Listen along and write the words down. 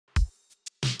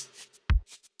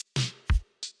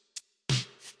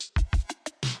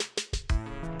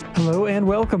Hello and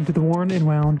welcome to the Worn and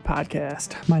Wound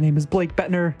podcast. My name is Blake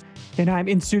Bettner, and I'm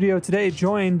in studio today,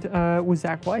 joined with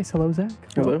Zach Weiss. Hello, Zach.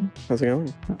 Hello. Welcome. How's it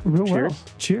going? Real Cheers. well.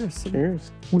 Cheers.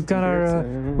 Cheers. We've got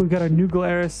our New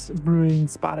Glarus Brewing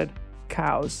Spotted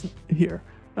Cows here.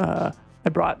 I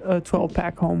brought a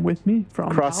 12-pack home with me from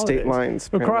Cross state lines.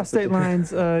 Across state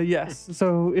lines, yes.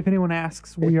 So if anyone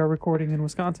asks, we are recording in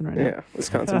Wisconsin right now. Yeah,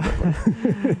 Wisconsin.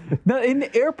 Now, in the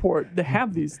airport, they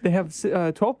have these. They have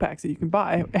 12 packs that you can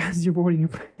buy as you're boarding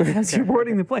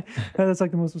the plane. That's like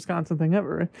the most Wisconsin thing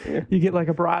ever. Right? Yeah. You get like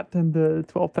a brat and the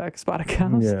 12-pack Spotted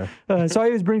Cows. Yeah. So I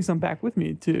always bring some back with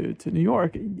me to New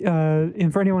York.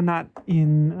 And for anyone not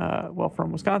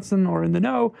from Wisconsin or in the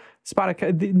know,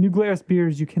 the New Glarus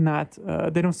beers, you cannot.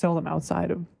 They don't sell them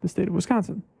outside of the state of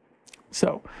Wisconsin.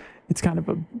 So it's kind of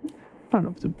I don't know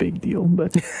if it's a big deal,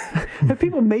 but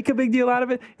people make a big deal out of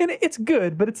it, and it's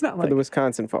good, but it's not like For the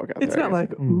Wisconsin folk out there. it's not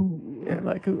like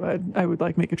I would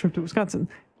like make a trip to Wisconsin.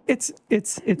 It's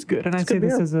good, and I say good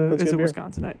this beer. as That's a good beer.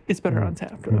 Wisconsinite. It's better on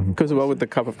tap. Goes well with the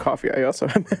cup of coffee I also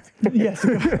have. Yes.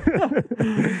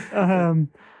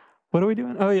 What are we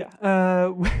doing? Oh yeah.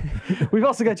 We've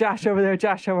also got Josh over there.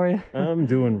 Josh, how are you? I'm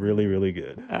doing really, really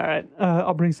good. All right.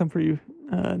 I'll bring some for you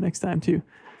next time too.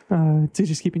 To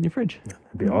just keep in your fridge.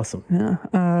 That'd be awesome. Yeah.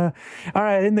 All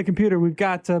right. In the computer, we've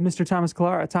got Mr. Thomas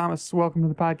Calara. Thomas, welcome to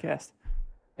the podcast.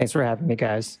 Thanks for having me,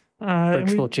 guys. And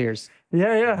Virtual cheers.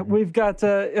 Yeah. We've got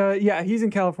he's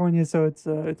in California, so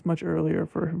it's much earlier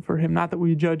for him. Not that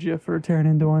we judge you for tearing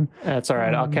into one. That's all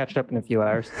right. I'll catch up in a few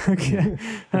hours. Okay.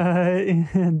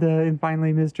 And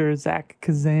finally, Mr. Zach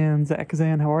Kazan. Zach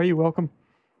Kazan, how are you? Welcome.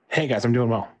 Hey guys, I'm doing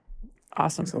well.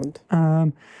 Awesome. Excellent.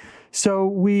 So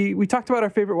we talked about our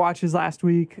favorite watches last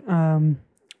week from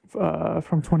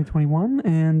 2021,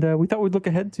 and we thought we'd look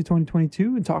ahead to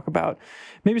 2022 and talk about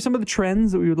maybe some of the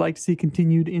trends that we would like to see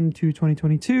continued into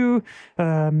 2022.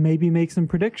 Maybe make some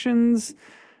predictions.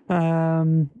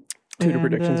 Tudor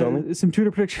predictions only. Some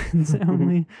Tudor predictions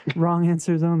only. Wrong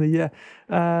answers only. Yeah.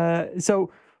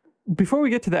 So before we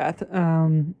get to that,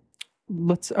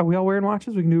 are we all wearing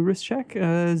watches? We can do a wrist check.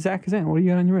 Zach Kazan, what do you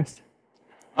got on your wrist?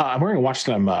 I'm wearing a watch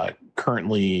that I'm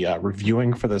currently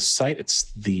reviewing for the site.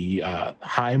 It's the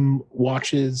Heim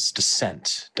Watches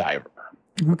Descent Diver.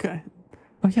 Okay.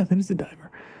 Oh yeah, that is a diver.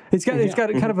 It's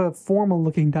got kind of a formal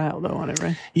looking dial though on it,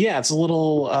 right? Yeah, it's a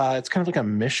little. It's kind of like a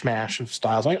mishmash of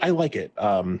styles. I like it.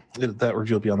 That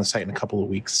review will be on the site in a couple of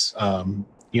weeks.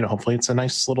 Hopefully it's a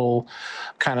nice little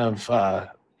kind of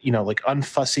like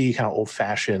unfussy, kind of old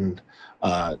fashioned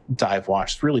dive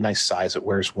watch. It's really nice size. It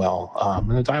wears well,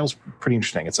 and the dial's pretty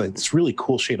interesting. It's really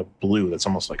cool shade of blue that's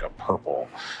almost like a purple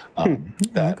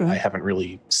that I haven't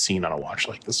really seen on a watch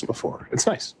like this before. It's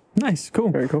nice. Nice, cool.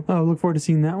 Very cool. Look forward to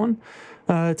seeing that one.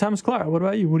 Thomas Clara, what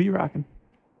about you? What are you rocking?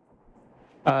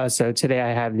 So today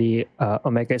I have the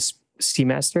Omega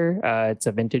Seamaster. It's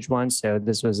a vintage one, so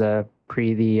this was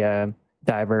pre the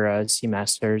Diver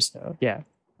Seamaster. So yeah.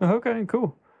 Okay,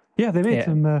 cool. Yeah, they made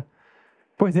some.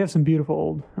 They have some beautiful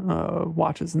old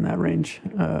watches in that range.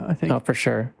 I think. Oh, for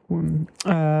sure.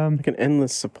 Like an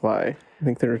endless supply. I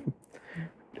think I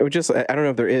don't know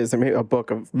if there is. There may be a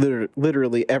book of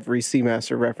literally every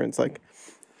Seamaster reference. Like,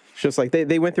 it's just like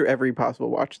they went through every possible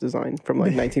watch design from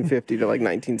like 1950 to like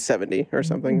 1970 or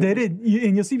something. They did,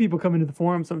 and you'll see people come into the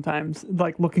forum sometimes,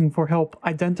 like looking for help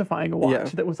identifying a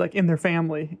watch that was like in their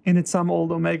family, and it's some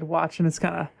old Omega watch, and it's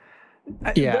kind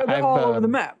of they're all over the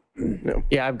map. No.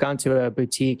 Yeah, I've gone to a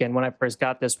boutique, and when I first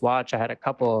got this watch, I had a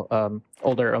couple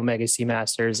older Omega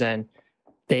Seamasters, and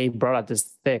they brought out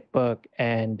this thick book,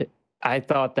 and I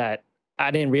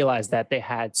didn't realize that they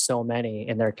had so many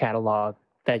in their catalog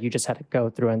that you just had to go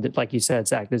through. And like you said,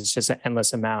 Zach, there's just an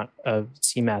endless amount of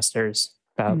Seamasters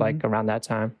about like around that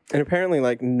time. And apparently,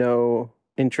 like, no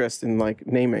interest in like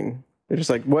naming. They're just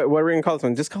like, what are we gonna call this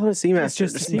one? Just call it a Seamaster. It's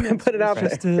just a Seamaster. Put it out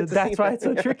there. That's why it's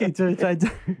so tricky to.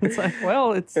 It's like,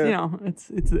 well, it's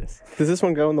it's this. Does this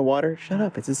one go in the water? Shut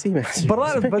up! It's a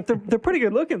Seamaster. But they're pretty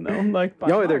good looking though. Like, by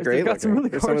they're far. great. They've got some really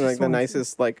They're some of gorgeous like the ones.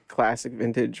 nicest like classic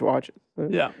vintage watches.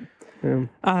 Yeah.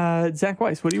 Zach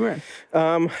Weiss, what are you wearing?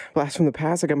 Blast from the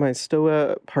past. I got my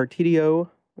Stoa Partidio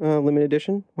limited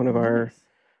edition, one of our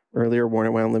earlier Worn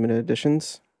and Wound limited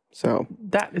editions. So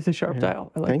that is a sharp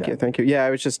dial. I like that. Thank you. Yeah, I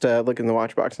was just looking in the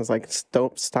watch box and I was like,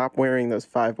 don't stop wearing those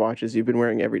 5 watches you've been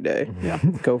wearing every day. Yeah.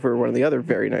 Go for one of the other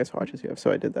very nice watches you have.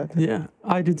 So I did that. Yeah,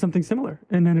 I did something similar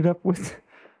and ended up with.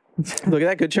 Look at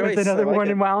that, good choice. With another I like Worn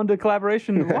it. and Wound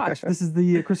collaboration watch. This is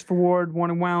the Christopher Ward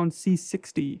Worn and Wound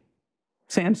C60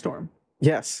 Sandstorm.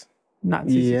 Yes. Not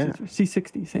C60.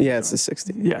 C60 Sandstorm. Yeah, it's a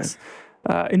 60. Yes.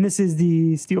 And this is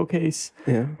the steel case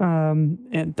Yeah.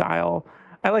 and dial.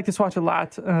 I like this watch a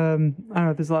lot. I don't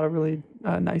know. There's a lot of really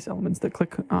nice elements that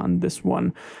click on this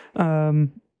one.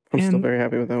 I'm still and- very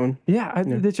happy with that one. Yeah,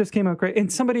 it just came out great. And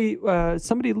somebody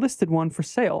listed one for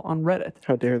sale on Reddit.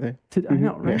 How dare they? I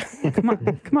know, right?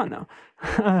 Come on now.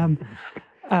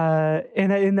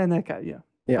 And then that guy,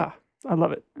 Yeah. I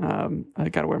love it. I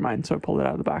got to wear mine, so I pulled it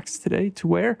out of the box today to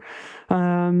wear.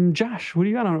 Josh, what do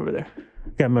you got on over there?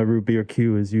 Got my root beer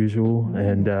queue as usual,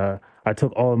 and I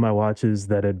took all of my watches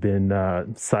that had been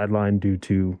sidelined due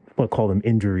to, we'll call them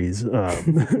injuries.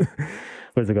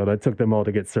 What's it called? I took them all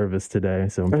to get serviced today,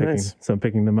 so I'm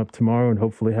picking them up tomorrow, and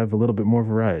hopefully have a little bit more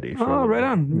variety. Oh, right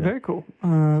on! Yeah. Very cool.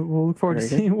 We'll look forward to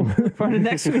seeing. We'll look forward to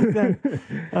next week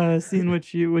then, seeing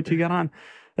what you got on.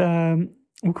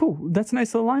 Well, cool. That's a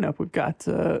nice little lineup we've got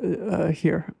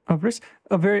here. A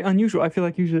very unusual. I feel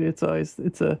like usually it's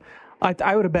a.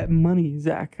 I would have bet money,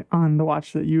 Zach, on the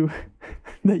watch that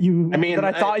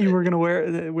I thought you were gonna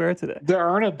wear today. There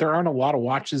aren't a lot of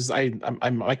watches.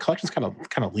 My collection's kind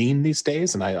of lean these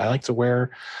days, and I like to wear,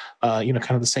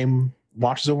 kind of the same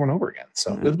watches over and over again.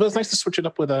 So it's nice to switch it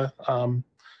up with a,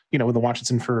 with the watch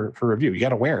that's in for review. You got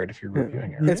to wear it if you're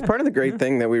reviewing it. It's part of the great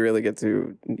thing that we really get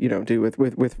to, do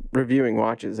with reviewing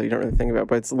watches that you don't really think about.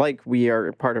 But it's like we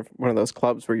are part of one of those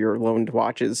clubs where you're loaned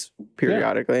watches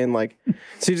periodically, and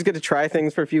so you just get to try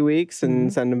things for a few weeks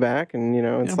and send them back, and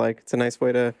it's it's a nice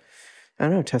way to, I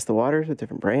don't know, test the waters with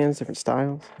different brands, different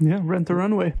styles. Yeah, rent the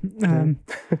runway. And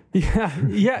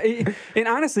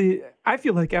honestly, I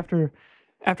feel like after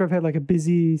I've had like a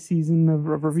busy season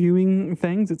of reviewing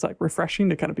things, it's like refreshing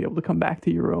to kind of be able to come back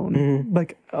to your own.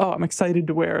 Like, oh, I'm excited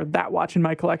to wear that watch in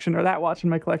my collection or that watch in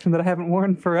my collection that I haven't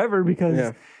worn forever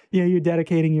because you're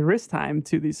dedicating your wrist time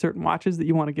to these certain watches that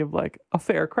you want to give like a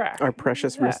fair crack. Our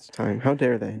precious wrist time. How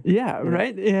dare they? Yeah,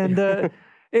 right. And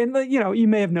and you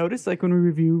may have noticed, like when we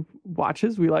review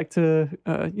watches, we like to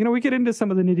we get into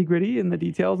some of the nitty gritty and the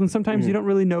details, and sometimes you don't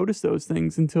really notice those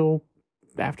things until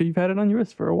after you've had it on your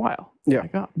wrist for a while. Yeah.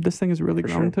 Like, oh, this thing has really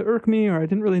grown to irk me, or I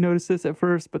didn't really notice this at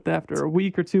first, but after a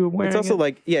week or two of wearing it. It's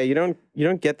also you don't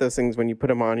get those things when you put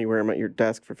them on, you wear them at your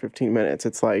desk for 15 minutes.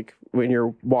 It's like when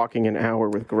you're walking an hour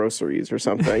with groceries or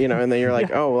something, and then you're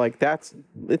like,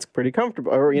 it's pretty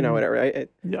comfortable, or, whatever.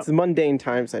 It's the mundane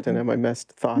times I tend to have my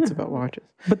best thoughts about watches.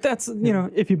 But that's,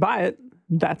 if you buy it,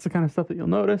 that's the kind of stuff that you'll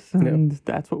notice, and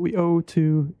that's what we owe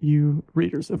to you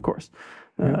readers, of course.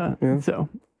 So...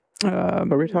 what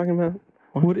were we talking about?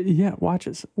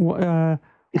 Watches. We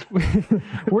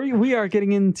are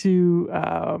getting into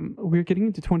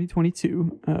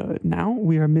 2022 now.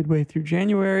 We are midway through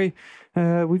January.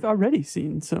 We've already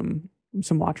seen some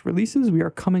watch releases. We are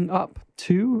coming up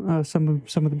to some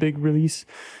of the big release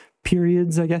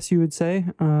periods, I guess you would say.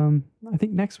 I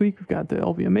think next week we've got the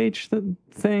LVMH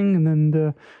thing, and then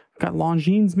we've got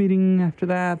Longines meeting after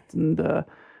that, and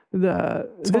the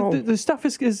stuff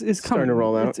is coming. Starting to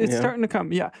roll out. It's starting to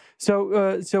come. Yeah.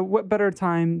 So what better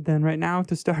time than right now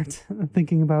to start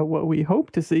thinking about what we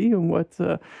hope to see and what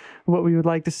we would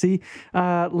like to see.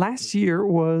 Last year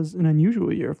was an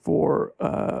unusual year for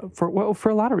a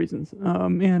lot of reasons.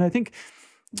 And I think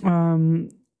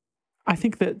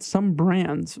that some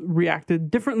brands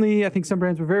reacted differently. I think some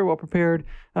brands were very well prepared,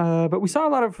 but we saw a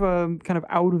lot of kind of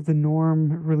out of the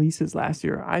norm releases last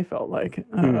year. I felt like,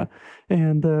 and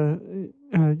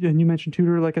you mentioned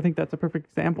Tudor. Like, I think that's a perfect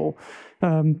example.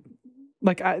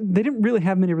 They didn't really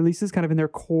have many releases kind of in their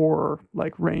core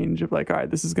range of all right,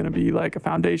 this is going to be like a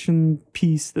foundation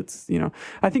piece that's,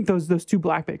 I think those two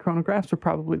Black Bay chronographs were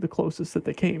probably the closest that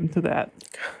they came to that.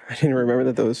 I didn't remember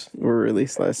that those were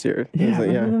released last year.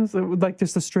 It was like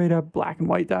just a straight up black and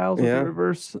white dials with the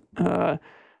reverse. But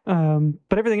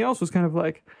everything else was kind of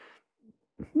like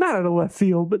not out of left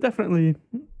field, but definitely.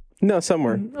 No,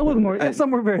 somewhere. A little more.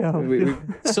 Somewhere very out.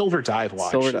 Silver dive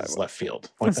watch is left field.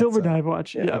 A silver dive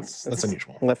watch. Yeah. That's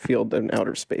unusual. Left field and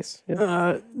outer space.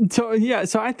 Yeah.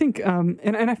 So I think,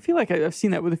 and I feel like I've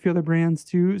seen that with a few other brands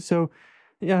too. So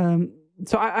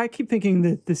I keep thinking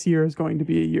that this year is going to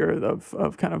be a year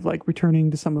of kind of like returning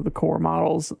to some of the core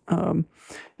models, and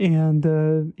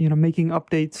making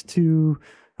updates to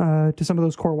some of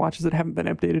those core watches that haven't been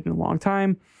updated in a long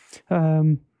time.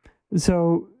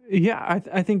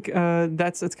 I think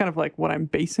that's kind of like what I'm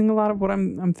basing a lot of what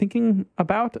I'm thinking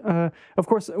about. Of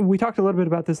course, we talked a little bit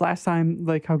about this last time,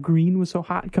 like how green was so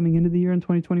hot coming into the year in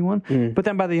 2021. But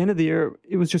then by the end of the year,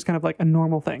 it was just kind of like a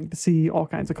normal thing to see all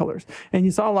kinds of colors. And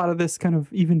you saw a lot of this kind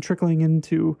of even trickling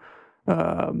into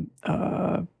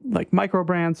like micro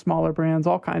brands, smaller brands,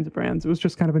 all kinds of brands. It was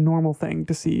just kind of a normal thing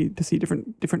to see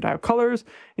different dial colors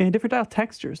and different dial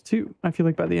textures too. I feel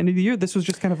like by the end of the year, this was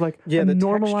just kind of like a the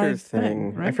normalized texture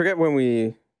thing. right? I forget when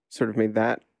we sort of made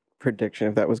that prediction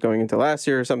if that was going into last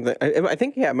year or something. I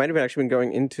think it might have actually been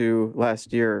going into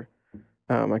last year.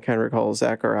 I kind of recall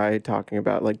Zach or I talking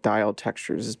about like dial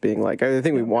textures as being like the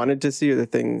thing we wanted to see or the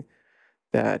thing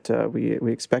that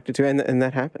we expected to, and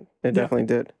that happened. It definitely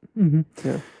did. Mm-hmm.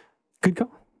 Yeah. Good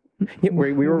call. Yeah,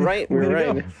 we were right. We were Way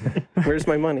to right. Where's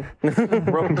my money?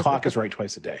 Broken clock is right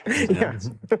twice a day. Yeah.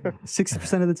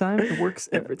 60% of the time, it works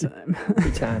every time.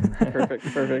 Every time.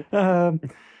 Perfect.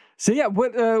 So yeah,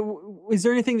 what is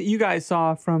there anything that you guys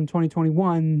saw from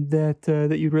 2021 that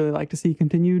that you'd really like to see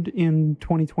continued in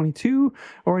 2022,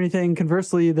 or anything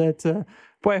conversely that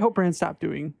boy, I hope brands stop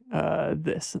doing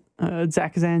this.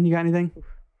 Zach Kazan, you got anything?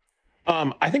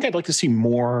 I think I'd like to see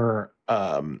more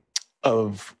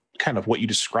of kind of what you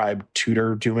described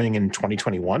Tudor doing in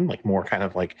 2021, like more kind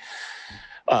of like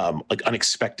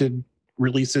unexpected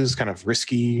releases, kind of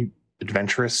risky,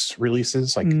 adventurous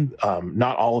releases. Like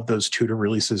not all of those Tudor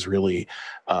releases really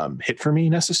hit for me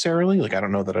necessarily. Like I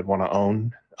don't know that I'd want to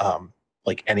own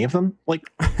like any of them, like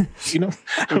but Sure.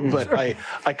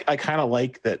 I kind of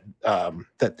like that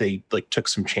that they like took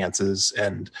some chances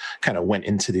and kind of went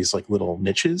into these like little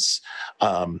niches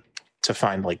to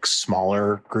find like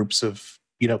smaller groups of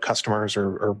customers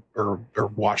or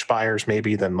watch buyers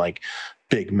maybe than like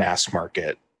big mass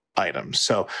market items.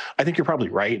 So I think you're probably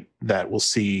right that we'll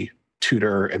see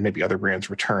Tudor and maybe other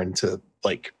brands return to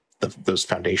like those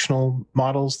foundational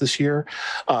models this year.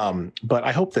 But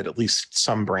I hope that at least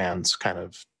some brands kind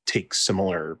of take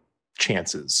similar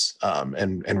chances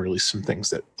and release some things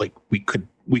that like we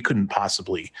couldn't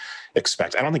possibly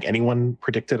expect. I don't think anyone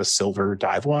predicted a silver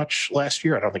dive watch last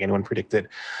year. I don't think anyone predicted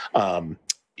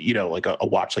like a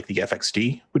watch like the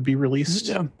FXD would be released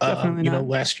definitely not.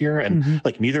 last year. And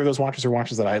like neither of those watches are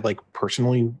watches that I like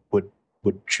personally would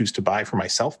choose to buy for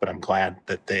myself, but I'm glad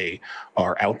that they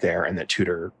are out there and that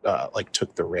Tudor like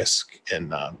took the risk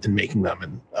in making them,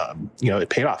 and it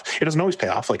paid off. It doesn't always pay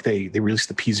off. Like they released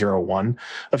the P01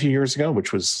 a few years ago,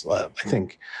 which was I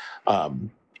think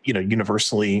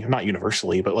universally, not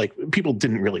universally, but like people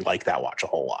didn't really like that watch a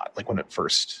whole lot, like when it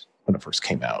first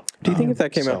came out. Do you think if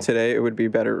that came out today, it would be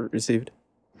better received?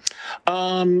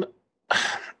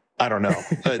 I don't know.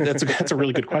 That's a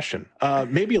really good question.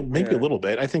 Maybe a little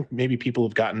bit. I think maybe people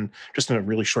have gotten, just in a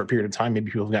really short period of time, maybe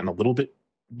people have gotten a little bit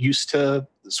used to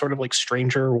sort of like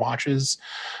stranger watches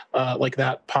like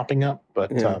that popping up. But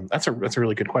that's a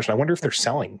really good question. I wonder if they're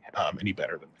selling any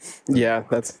better than. Yeah,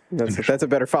 that's a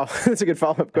better follow. That's a good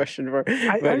follow-up question for.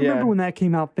 I remember when that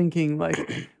came out, thinking like,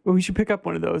 well, we should pick up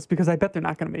one of those because I bet they're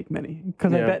not going to make many.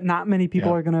 Because I bet not many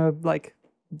people are going to like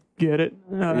get it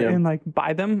and like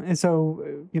buy them, and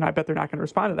so I bet they're not going to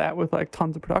respond to that with like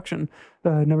tons of production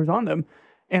numbers on them.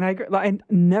 And I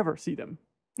never see them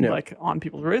like on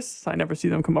people's wrists. I never see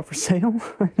them come up for sale.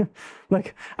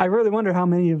 Like I really wonder how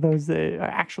many of those they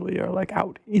actually are like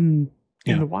out in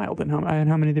the wild, and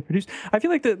how many they produce. I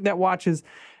feel like that watch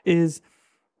is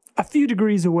a few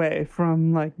degrees away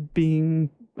from like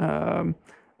being a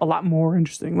lot more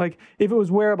interesting. Like if it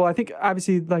was wearable, I think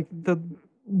obviously like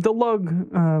the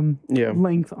lug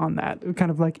length on that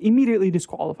kind of like immediately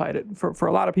disqualified it for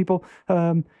a lot of people.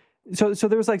 So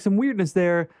there was like some weirdness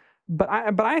there, but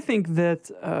I think that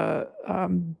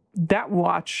that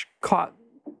watch caught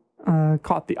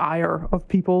the ire of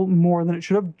people more than it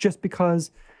should have, just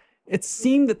because it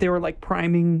seemed that they were like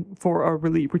priming for a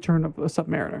return of a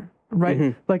Submariner, right?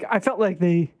 Mm-hmm. Like I felt like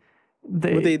their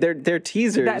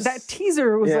teasers. That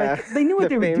teaser was like they knew what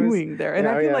they were doing there, and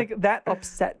I feel like that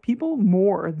upset people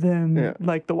more than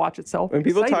like the watch itself. When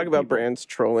people talk about brands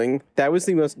trolling, that was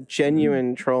the most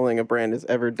genuine trolling a brand has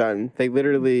ever done. They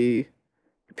literally,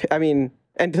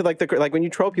 and to like when you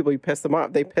troll people, you piss them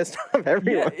off. They pissed off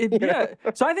everyone.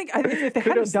 So I think if they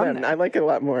hadn't done that, I like it a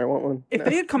lot more. I want one. If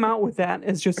they had come out with that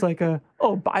as just like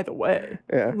by the way,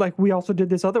 like we also did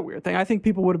this other weird thing, I think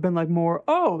people would have been like more,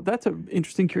 that's an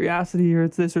interesting curiosity, or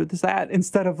it's this or this that,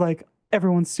 instead of like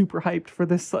everyone's super hyped for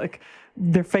this like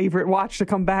their favorite watch to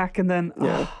come back, and then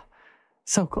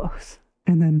so close,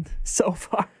 and then so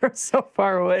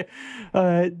far away.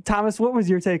 Thomas, what was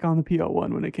your take on the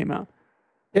P01 when it came out?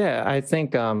 Yeah, I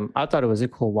think I thought it was a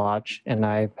cool watch, and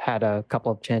I've had a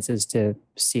couple of chances to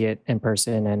see it in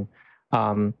person,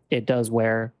 and it does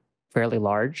wear fairly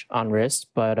large on wrist,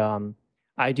 but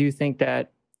I do think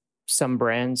that some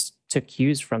brands took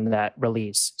cues from that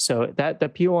release. So that the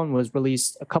P01 was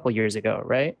released a couple years ago,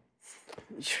 right?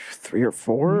 3 or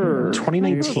 4 or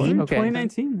 2019. Okay.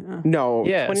 2019. No,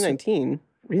 2019.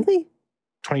 Really?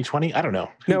 2020? I don't know.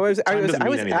 No, I was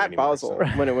at Basel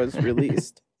when it was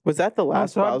released. Was that the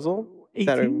last Basel?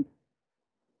 18?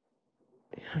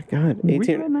 God,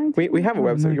 18. We have a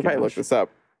website. You can probably look this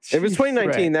up. If it's 2019,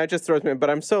 Right. that just throws me. But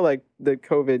I'm so like the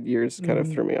COVID years kind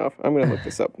of threw me off. I'm gonna look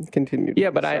this up. Continue. Yeah,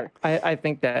 but Sorry. I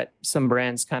think that some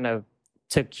brands kind of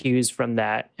took cues from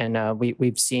that, and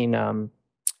we've seen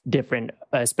different,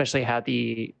 especially how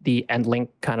the end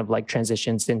link kind of like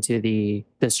transitions into the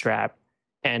strap,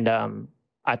 and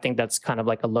I think that's kind of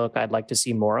like a look I'd like to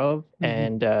see more of.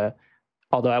 And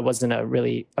although I wasn't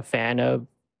really a fan of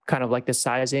kind of like the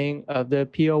sizing of the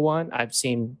PO1, I've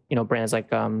seen brands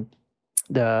like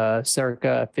the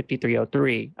Circa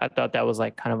 5303. I thought that was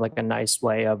like kind of like a nice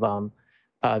way of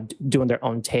doing their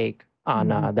own take on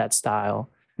that style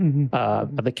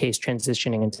of the case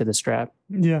transitioning into the strap.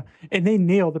 Yeah, and they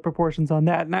nail the proportions on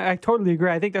that, and I totally agree.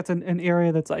 I think that's an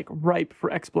area that's like ripe for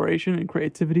exploration and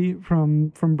creativity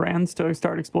from brands to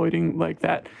start exploiting like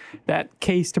that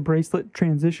case to bracelet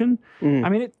transition. I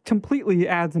mean, it completely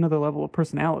adds another level of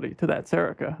personality to that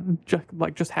Serica.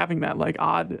 Just having that like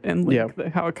odd and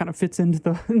like how it kind of fits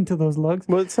into those lugs.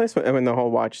 Well, it's nice when the whole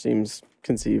watch seems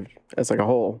conceived as like a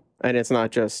whole, and it's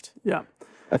not just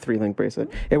a 3-link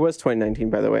bracelet. It was 2019,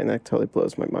 by the way, and that totally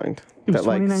blows my mind. It was That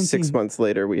like 2019. 6 months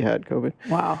later we had COVID.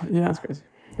 Wow. Yeah. That's crazy.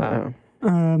 Wow.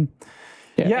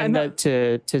 Yeah, and and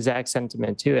to Zach's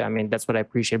sentiment too. I mean, that's what I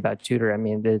appreciate about Tudor. I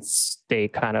mean, they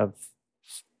kind of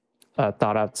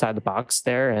thought outside the box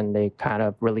there, and they kind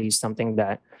of released something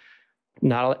that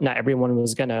not everyone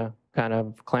was gonna kind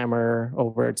of clamor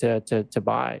over to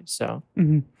buy. So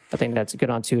I think that's good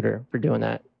on Tudor for doing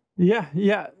that. Yeah.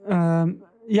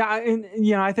 And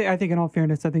I think in all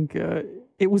fairness, I think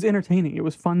it was entertaining. It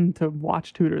was fun to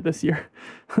watch Tudor this year.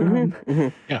 Yeah,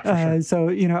 for sure. So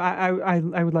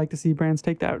I would like to see brands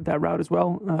take that route as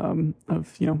well.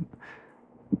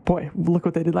 Boy, look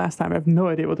what they did last time. I have no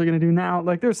idea what they're going to do now.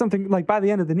 Like there's something like by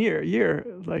the end of the year,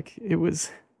 like it was,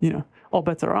 all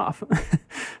bets are off,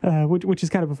 which is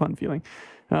kind of a fun feeling.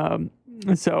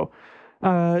 So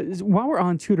while we're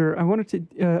on Tudor, I wanted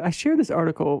to I shared this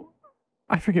article.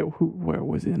 I forget where it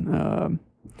was in.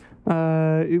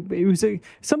 It was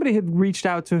somebody had reached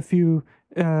out to a few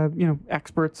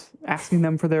experts, asking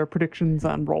them for their predictions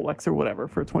on Rolex or whatever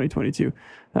for 2022.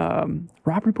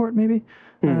 Rob Report maybe.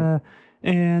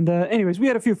 Anyways, we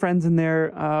had a few friends in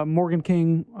there. Morgan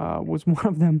King was one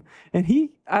of them, and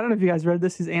I don't know if you guys read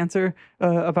this. His answer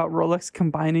about Rolex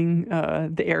combining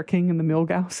the Air King and the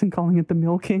Milgauss and calling it the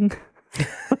Mil King.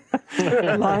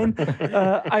 line.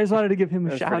 I just wanted to give him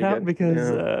a shout out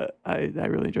because I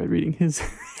really enjoyed reading his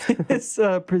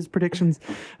predictions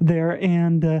there,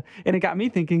 and it got me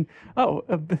thinking.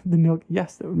 The milk,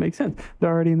 yes, that would make sense. They're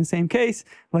already in the same case,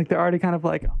 like they're already kind of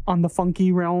like on the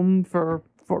funky realm for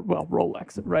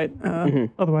Rolex, right?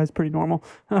 Otherwise, pretty normal.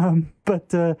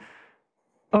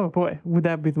 Oh boy, would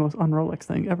that be the most un-Rolex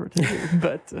thing ever to do?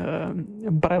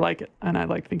 But I like it, and I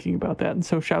like thinking about that. And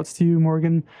so, shouts to you,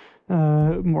 Morgan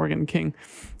King.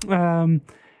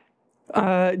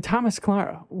 Thomas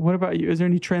Clara, what about you? Is there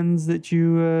any trends that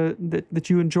you that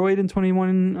you enjoyed in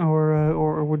 2021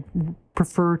 or would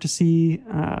prefer to see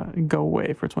go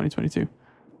away for 2022?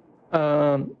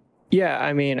 Yeah,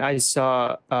 I mean, I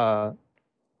saw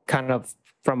kind of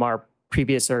from our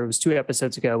previous, or it was 2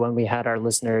 episodes ago when we had our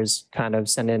listeners kind of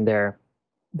send in their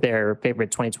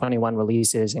favorite 2021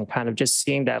 releases, and kind of just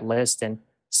seeing that list and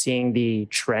seeing the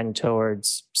trend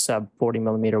towards sub 40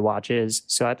 millimeter watches.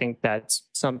 So I think that's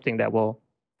something that will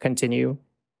continue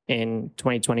in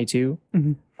 2022.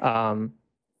 I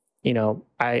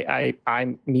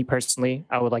me personally,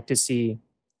 I would like to see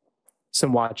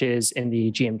some watches in the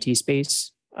GMT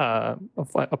space,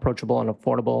 approachable and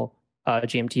affordable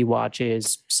GMT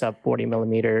watches, sub 40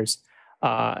 millimeters,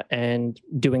 and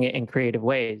doing it in creative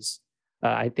ways.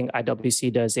 I think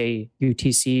IWC does a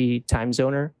UTC time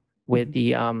zoner with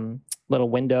the little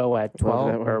window at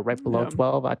 12 or right below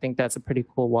 12. I think that's a pretty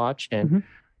cool watch. And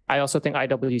I also think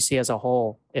IWC as a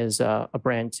whole is a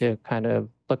brand to kind of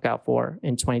look out for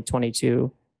in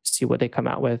 2022, see what they come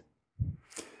out with.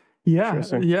 Yeah.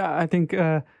 I think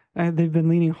they've been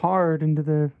leaning hard into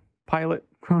the Pilot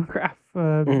chronograph,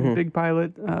 big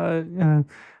Pilot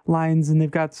lines, and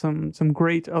they've got some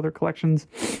great other collections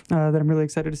that I'm really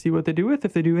excited to see what they do with,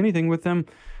 if they do anything with them.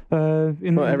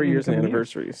 Every year's an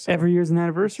anniversary. So. Every year's an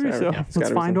anniversary, so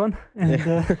let's find one.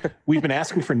 And we've been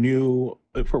asking for new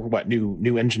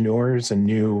engineers and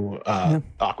new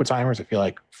aqua timers. I feel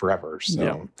like forever.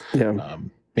 So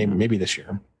maybe this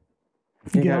year.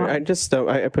 Yeah, I just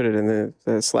I put it in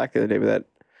the Slack the other day with that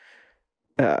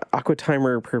aqua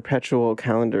timer perpetual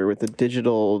calendar with the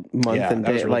digital month and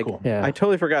day. Really cool. I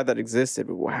totally forgot that existed.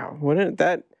 But wow,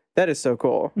 that is so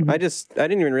cool. I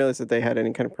didn't even realize that they had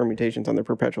any kind of permutations on their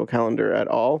perpetual calendar at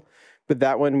all. But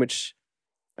that one, which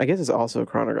I guess is also a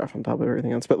chronograph on top of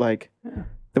everything else, but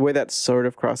the way that sort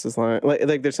of crosses line,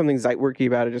 like there's something Zeitwerky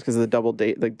about it just because of the double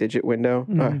digit window.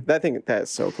 That thing, that is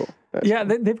so cool.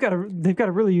 They've got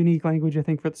a really unique language, I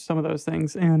think, for some of those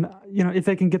things. And if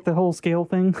they can get the whole scale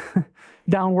thing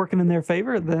down working in their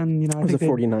favor, then I think a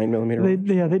 49 millimeter.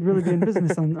 They'd really be in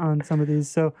business on some of these.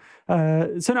 So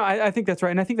no, I think that's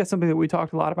right, and I think that's something that we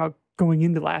talked a lot about going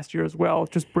into last year as well.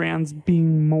 Just brands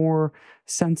being more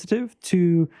sensitive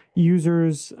to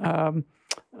users.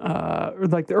 Or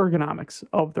like the ergonomics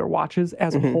of their watches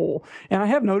as a whole. And I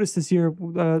have noticed this year,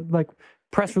 like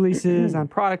press releases on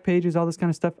product pages, all this kind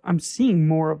of stuff, I'm seeing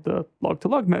more of the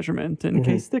lug-to-lug measurement and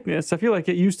case thickness. I feel like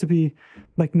it used to be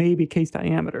like maybe case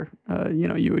diameter,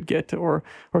 you would get or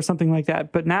something like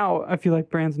that. But now I feel like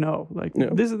brands know, like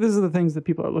this is the things that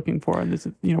people are looking for, and this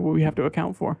is what we have to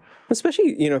account for.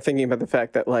 Especially thinking about the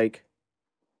fact that like.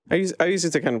 I use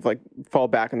it to kind of like fall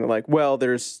back and like, well,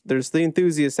 there's the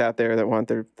enthusiasts out there that want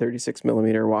their 36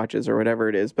 millimeter watches or whatever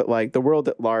it is, but like the world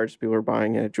at large, people are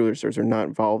buying at jeweler stores are not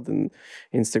involved in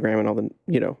Instagram and all the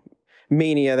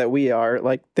mania that we are.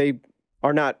 Like they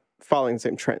are not following the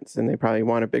same trends, and they probably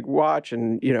want a big watch,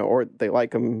 and or they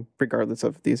like them regardless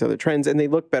of these other trends, and they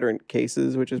look better in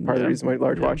cases, which is part of the reason why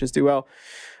large watches do well.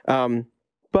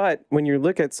 But when you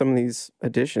look at some of these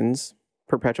editions,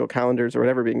 perpetual calendars or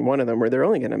whatever being one of them, where they're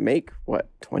only going to make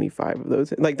 25 of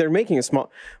those, like they're making a small,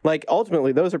 like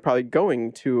ultimately those are probably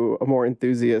going to a more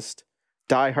enthusiast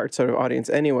diehard sort of audience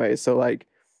anyway. So like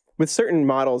with certain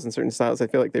models and certain styles, I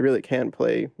feel like they really can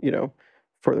play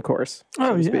for the course,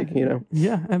 so to speak.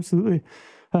 Yeah, absolutely.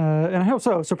 And I hope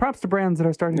so. So props to brands that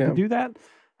are starting to do that.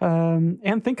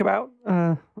 And think about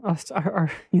us,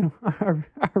 our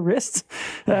wrists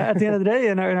at the end of the day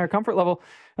and our comfort level.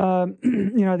 I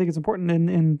think it's important,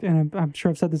 and I'm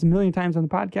sure I've said this a million times on the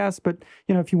podcast, but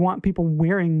if you want people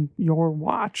wearing your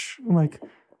watch like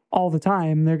all the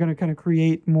time, they're going to kind of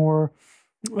create more,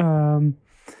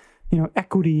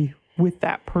 equity with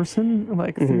that person,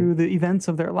 like through the events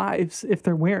of their lives, if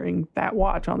they're wearing that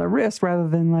watch on their wrist, rather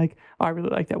than like, oh, I really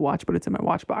like that watch, but it's in my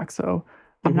watch box, so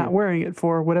I'm not wearing it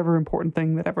for whatever important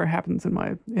thing that ever happens in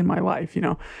my life,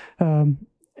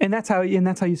 and that's how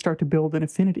you start to build an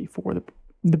affinity for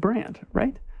the brand,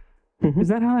 right? Is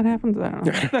that how that happens? I don't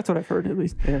know. That's what I've heard, at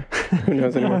least. Yeah. Who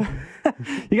knows anymore?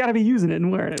 You got to be using it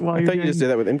and wearing it while I thought you just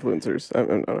did that with influencers.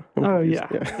 Yeah.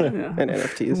 And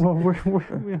NFTs. Well,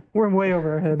 we're way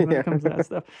over our head when it comes to that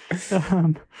stuff.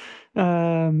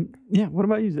 What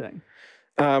about you, Zach?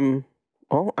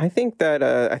 Well, I think that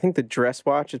the dress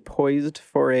watch is poised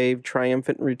for a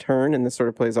triumphant return, and this sort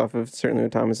of plays off of certainly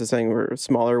what Thomas is saying. We're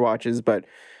smaller watches, but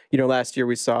last year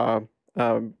we saw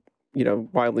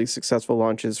wildly successful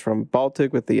launches from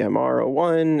Baltic with the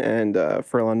MR01 and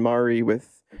Furlan Mari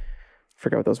with, I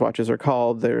forgot what those watches are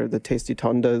called. They're the Tasty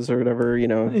Tondas or whatever.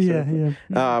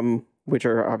 Which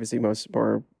are obviously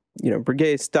more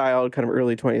Breguet styled, kind of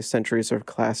early 20th century sort of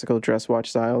classical dress watch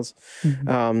styles.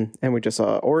 And we just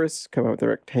saw Oris come out with the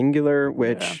rectangular,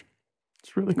 which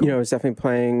it's really cool. Is definitely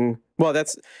playing. Well,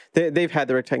 they've had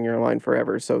the rectangular line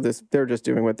forever, so they're just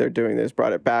doing what they're doing. They just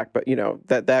brought it back, but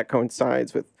that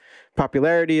coincides with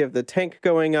popularity of the tank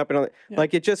going up and all that.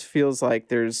 Like it just feels like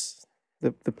there's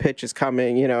the pitch is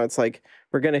coming. It's like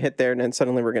we're gonna hit there, and then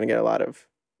suddenly we're gonna get a lot of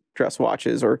dress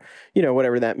watches, or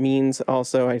whatever that means.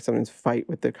 Also, I sometimes fight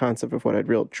with the concept of what a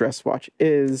real dress watch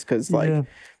is, because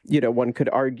one could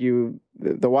argue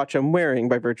the watch I'm wearing,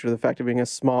 by virtue of the fact of being a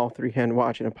small 3-hand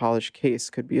watch in a polished case,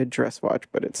 could be a dress watch,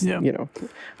 but it's I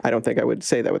don't think I would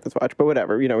say that with this watch, but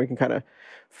whatever, we can kind of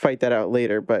fight that out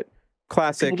later. But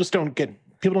classic,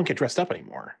 people don't get dressed up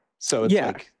anymore, so it's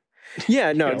like.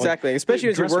 Yeah, no, exactly. Especially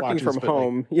as you're working from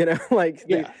home,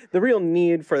 the real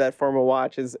need for that formal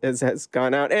watch has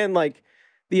gone out. And like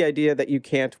the idea that you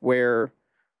can't wear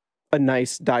a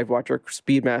nice dive watch or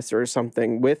Speedmaster or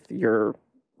something with your,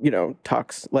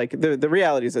 tux. Like the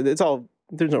reality is it's all,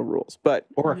 there's no rules, but.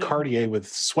 Or a Cartier with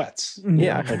sweats.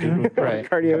 Yeah. Right.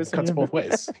 Cartier cuts both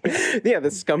ways.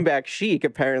 The scumbag chic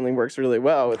apparently works really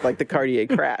well with like the Cartier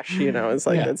crash, it's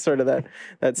like that's sort of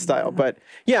that style. But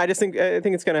I just think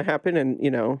it's going to happen. And,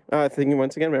 thinking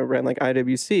once again about a brand like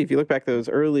IWC, if you look back at those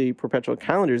early perpetual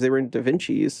calendars, they were in Da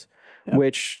Vinci's,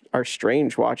 which are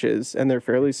strange watches, and they're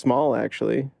fairly small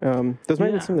actually. Those might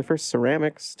have been some of the first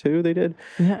ceramics too they did.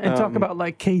 Yeah, and talk about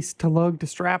like case to lug to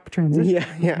strap transition.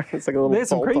 Yeah, it's like a little. There's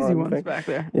some crazy ones thing back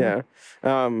there. Yeah,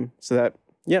 so that.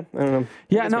 Yeah, I don't know.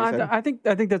 Yeah, no, I think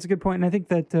that's a good point, and I think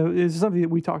that is something that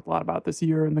we talked a lot about this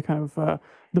year, and the kind of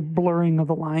the blurring of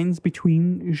the lines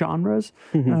between genres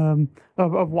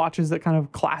of watches that kind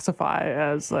of classify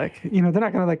as like, you know, they're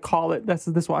not going to like call it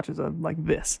this watch is like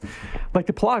this. Like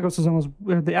the Pelagos was almost,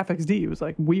 the FXD was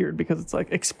like weird because it's like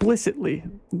explicitly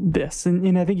this.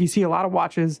 And I think you see a lot of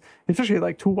watches, especially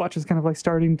like tool watches, kind of like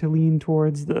starting to lean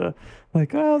towards the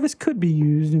like, oh, this could be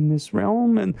used in this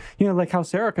realm. And, you know, like how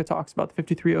Serica talks about the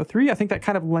 5303, I think that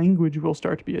kind of language will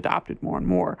start to be adopted more and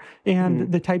more.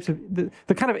 And the types of,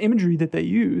 the kind of imagery that they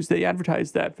use, they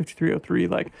advertise that 5303,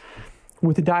 like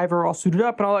with the diver all suited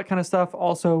up and all that kind of stuff.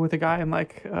 Also with a guy in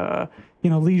like, you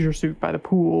know, leisure suit by the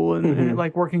pool and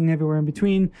like working everywhere in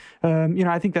between. You know,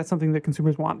 I think that's something that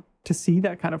consumers want to see,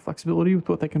 that kind of flexibility with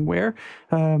what they can wear.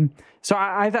 So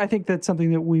I think that's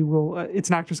something that we will,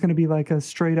 it's not just going to be like a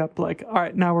straight up like, all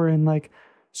right, now we're in like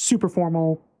super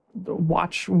formal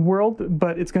watch world,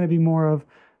 but it's going to be more of,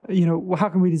 you know, how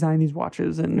can we design these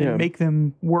watches and make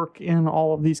them work in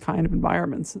all of these kind of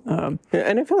environments? And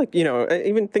I feel like, you know,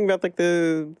 even think about like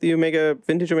the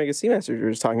vintage Omega Seamasters you were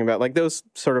just talking about, like those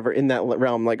sort of are in that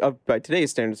realm, like of by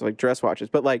today's standards, like dress watches.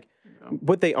 But like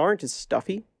what they aren't is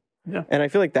stuffy. Yeah. And I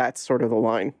feel like that's sort of the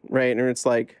line, right? And it's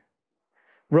like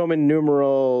Roman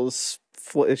numerals,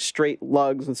 straight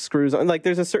lugs with screws on. Like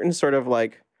there's a certain sort of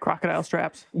like crocodile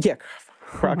straps. Yeah.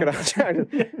 Crocodile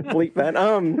bleep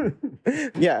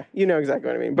that. Yeah, you know exactly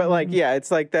what I mean. But like, yeah, it's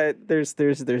like that. There's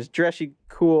dressy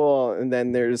cool, and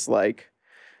then there's like,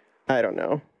 I don't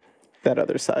know, that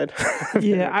other side.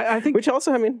 Yeah, I think, which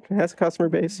also, I mean, has a customer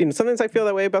base. You know, sometimes I feel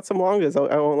that way about some longas.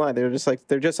 I won't lie. They're just like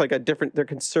a different. They're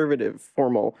conservative,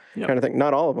 formal kind of thing.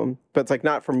 Not all of them, but it's like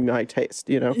not from my taste.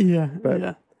 You know. Yeah.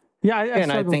 But, yeah.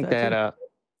 And I think that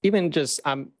even just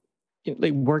I'm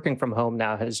like working from home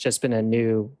now has just been a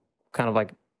new kind of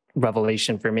like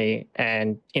revelation for me.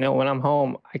 And you know, when I'm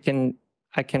home, I can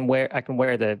wear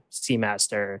the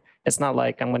Seamaster. It's not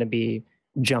like I'm going to be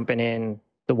jumping in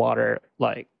the water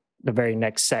like the very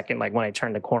next second, like when I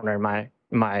turn the corner in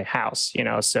my house, you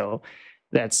know. So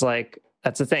that's the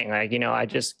thing. Like, you know, I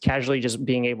just casually just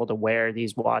being able to wear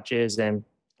these watches and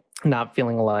not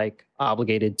feeling like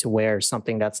obligated to wear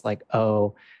something that's like,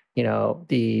 oh, you know,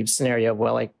 the scenario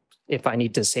where like if I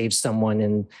need to save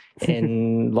someone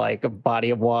in like a body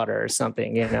of water or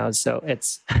something, you know. So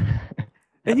it's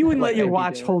and you wouldn't let your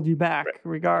watch hold you back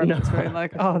regardless, right?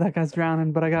 Like, oh, that guy's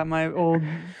drowning, but I got my old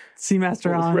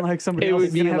Seamaster on, like somebody else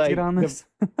is gonna have to get on this.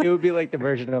 It would be like the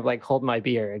version of like hold my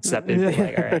beer, except it'd be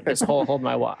like, all right, just hold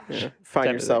my watch.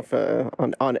 Find yourself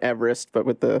on Everest, but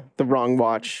with the wrong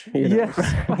watch. You know?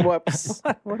 Whoops.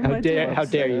 How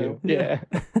dare you? Yeah.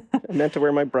 I meant to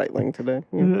wear my Breitling today.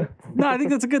 No, I think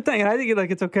that's a good thing. And I think like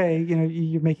it's okay. You know,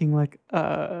 you're making like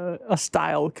a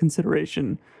style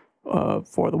consideration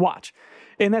for the watch.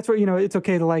 And that's where, you know, it's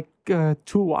okay to like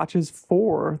tool watches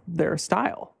for their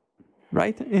style.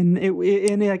 Right. And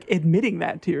like admitting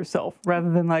that to yourself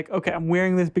rather than like, okay, I'm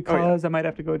wearing this because I might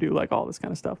have to go do like all this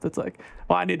kind of stuff. That's like,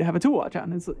 well, I need to have a tool watch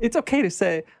on. It's okay to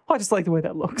say, oh, I just like the way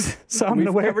that looks. So I'm going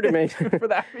to wear it for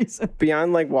that reason.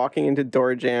 Beyond like walking into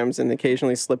door jams and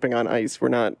occasionally slipping on ice, we're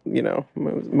not, you know,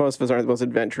 most of us aren't the most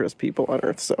adventurous people on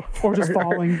earth. So or just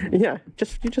falling. Yeah.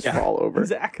 You just fall over.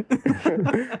 Zach.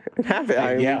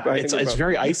 It's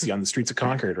very icy on the streets of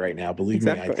Concord right now. Believe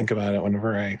me, I think about it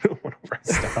whenever I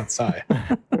step outside.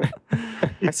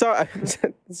 I saw. This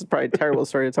is probably a terrible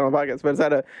story to tell on a podcast, but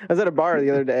I was at a bar the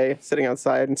other day, sitting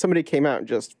outside, and somebody came out and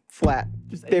just flat.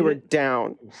 They were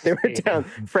down. They were down.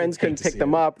 Friends couldn't pick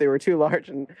them up. They were too large,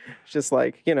 and it's just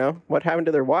like, you know, what happened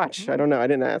to their watch? I don't know. I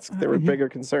didn't ask. There were bigger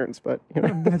concerns, but you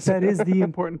know, that is the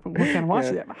important. What kind of watch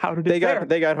they have? How did it fare?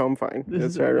 They got home fine.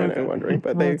 That's what everyone wondering,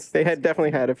 but they had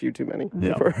definitely had a few too many.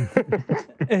 Yeah.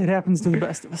 It happens to the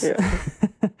best of us.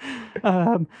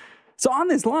 Yeah. So on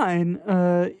this line,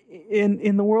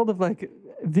 in the world of like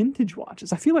vintage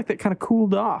watches, I feel like that kind of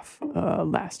cooled off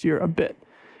last year a bit,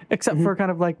 except for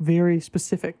kind of like very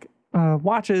specific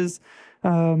watches. But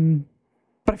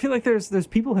I feel like there's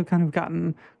people who've kind of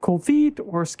gotten cold feet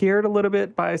or scared a little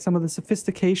bit by some of the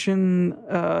sophistication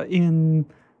in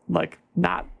like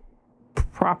not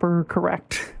proper,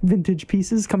 correct vintage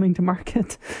pieces coming to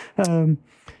market. You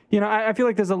know, I feel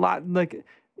like there's a lot like.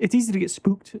 It's easy to get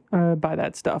spooked by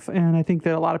that stuff. And I think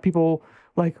that a lot of people,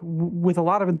 like, with a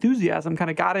lot of enthusiasm, kind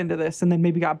of got into this and then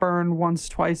maybe got burned once,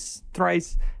 twice,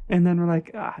 thrice. And then we're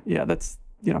like, yeah, that's,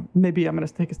 you know, maybe I'm going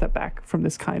to take a step back from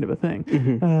this kind of a thing.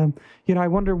 You know, I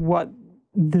wonder what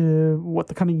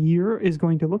the coming year is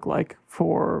going to look like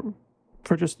for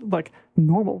just, like,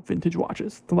 normal vintage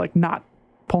watches. Like, not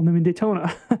Paul Newman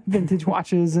Daytona vintage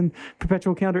watches and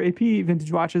perpetual calendar AP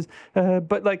vintage watches.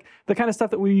 But like the kind of stuff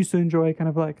that we used to enjoy, kind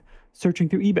of like searching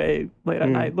through eBay late at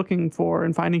night, looking for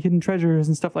and finding hidden treasures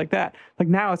and stuff like that. Like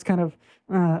now it's kind of,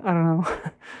 I don't know.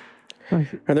 Like,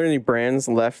 are there any brands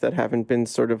left that haven't been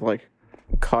sort of like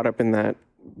caught up in that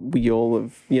wheel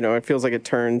of, it feels like it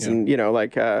turns and,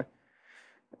 like,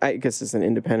 I guess it's an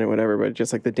independent, whatever, but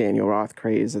just like the Daniel Roth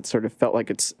craze, it sort of felt like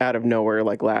it's out of nowhere.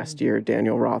 Like last year,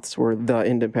 Daniel Roths were the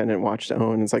independent watch to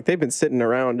own. It's like they've been sitting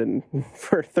around and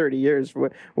for 30 years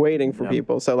waiting for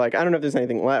people. So like, I don't know if there's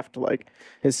anything left. Like,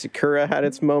 has Sakura had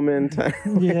its moment?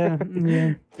 yeah.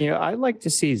 I'd like to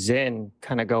see Zinn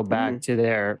kind of go back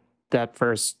to that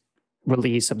first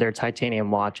release of their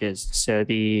titanium watches. So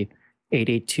the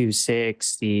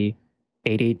 8826, the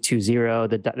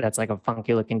 8820, that's like a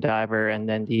funky looking diver, and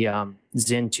then the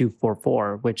Zinn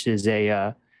 244, which is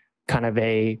a kind of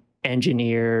a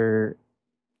engineer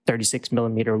 36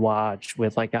 millimeter watch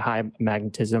with like a high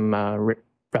magnetism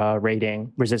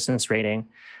resistance rating.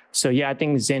 So yeah, I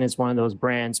think Zinn is one of those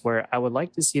brands where I would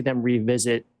like to see them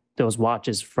revisit those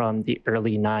watches from the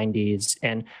early 90s.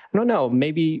 And I don't know,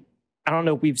 maybe, I don't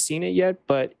know if we've seen it yet,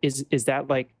 but is that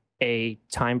like a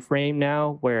time frame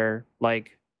now where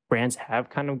like brands have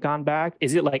kind of gone back?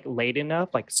 Is it like late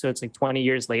enough? Like, so it's like 20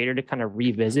 years later to kind of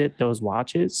revisit those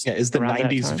watches? Yeah. Is the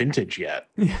 90s vintage yet?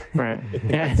 Right.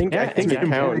 Yeah, I think it's it an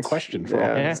important counts. question for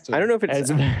Yeah. all of us to- I don't know if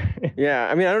it's, yeah,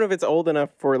 I mean, I don't know if it's old enough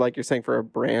for, like you're saying, for a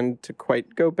brand to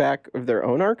quite go back of their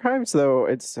own archives, though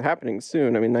it's happening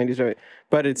soon. I mean, 90s, right?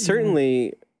 But it's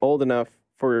certainly old enough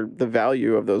for the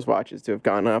value of those watches to have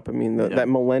gone up. I mean, that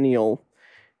millennial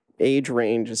age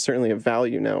range is certainly a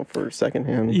value now for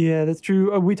secondhand. Yeah, that's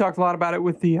true. We talked a lot about it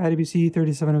with the IWC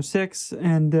 3706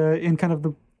 and in kind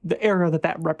of the era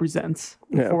that represents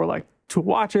for like tool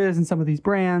watches and some of these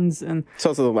brands. And it's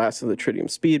also the last of the Tritium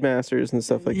Speedmasters and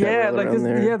stuff like that. Yeah, like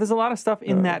there's a lot of stuff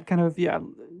in that kind of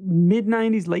mid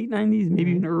 90s, late 90s,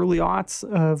 maybe even early aughts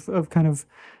of kind of,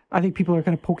 I think people are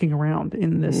kind of poking around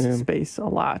in this space a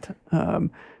lot,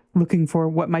 looking for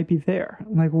what might be there.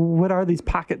 Like, what are these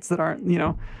pockets that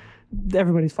aren't,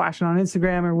 everybody's flashing on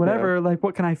Instagram or whatever. Like,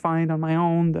 what can I find on my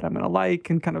own that I'm going to like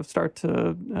and kind of start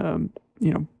to,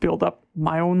 build up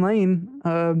my own lane,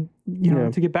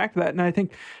 to get back to that. And I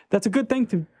think that's a good thing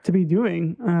to be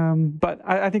doing. But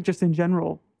I think just in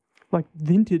general, like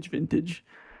vintage,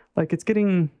 like it's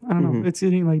getting, I don't know, it's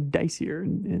getting like dicier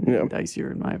and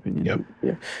dicier in my opinion. Yep.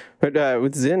 Yeah. But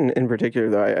with Zinn in particular,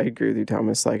 though, I agree with you,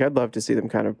 Thomas. Like, I'd love to see them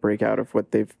kind of break out of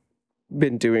what they've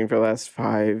been doing for the last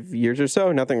 5 years or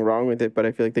so. Nothing wrong with it, but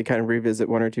I feel like they kind of revisit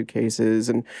one or two cases.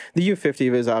 And the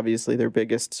U50 is obviously their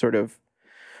biggest sort of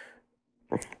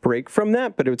break from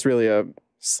that, but it's really a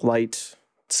slight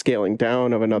scaling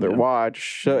down of another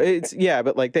watch. So it's,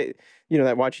 but like they,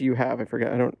 that watch you have, I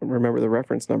forget, I don't remember the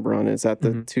reference number on it. Is that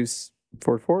the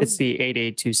 244? It's the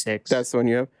 8826. That's the one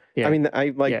you have? Yeah. I mean,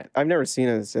 I've never seen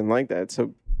a Zinn like that. It's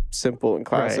so simple and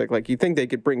classic. Right. Like, you think they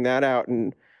could bring that out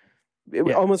and it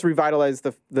would almost revitalize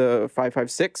the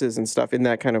 556s and stuff in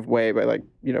that kind of way by, like,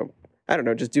 I don't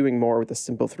know, just doing more with a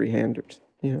simple three-handers.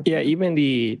 Yeah, even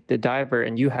the diver,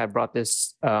 and you had brought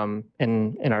this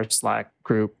in our Slack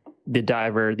group, the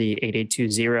diver, the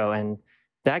 8820, and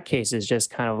that case is just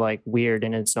kind of like weird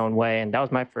in its own way. And that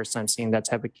was my first time seeing that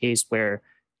type of case where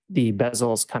the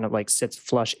bezels kind of like sits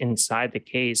flush inside the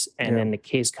case, and then the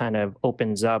case kind of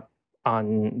opens up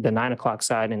on the 9 o'clock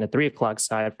side and the 3 o'clock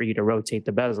side for you to rotate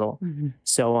the bezel.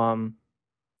 So,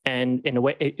 and in a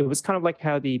way, it was kind of like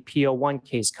how the PO1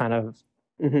 case kind of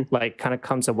like kind of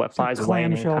comes to what flies away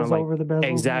and kind of like over the bezel.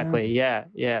 Exactly.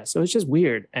 Yeah. So it's just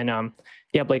weird. And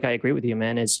Blake, I agree with you,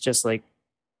 man. It's just like,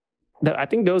 I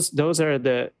think those are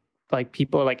the, like,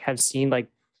 people like have seen like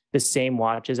the same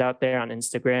watches out there on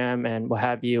Instagram and what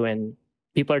have you. And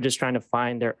people are just trying to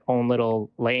find their own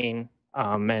little lane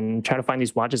and try to find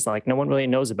these watches that like no one really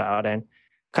knows about and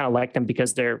kind of like them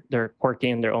because they're quirky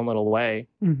in their own little way.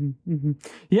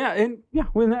 Yeah. And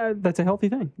that's a healthy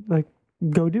thing. Like,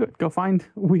 go do it. Go find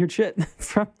weird shit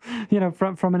from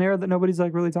an era that nobody's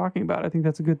like really talking about. I think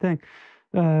that's a good thing.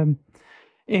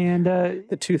 And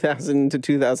the 2000 to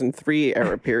 2003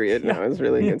 era period now is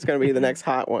really, it's going to be the next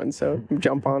hot one. So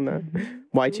jump on the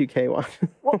Y2K one.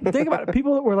 Well, think about it.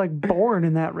 People that were like born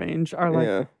in that range are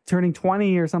like turning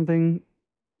 20 or something.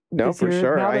 No, for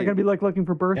sure. Now they're going to be like looking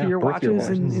for birth year watches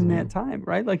in that time,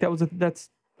 right? Like that's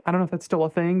I don't know if that's still a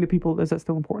thing to people. Is that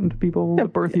still important to people? The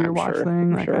birth year watch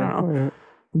thing? Like, I don't know.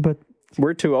 But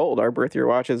we're too old. Our birth year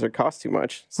watches cost too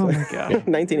much. So, oh my god!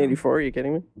 1984. Are you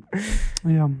kidding me?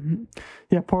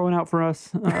 Yeah. Pour one out for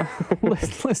us,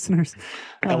 listeners.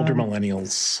 Elder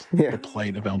millennials. The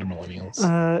plight of elder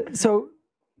millennials. So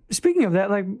speaking of that,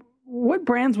 like, what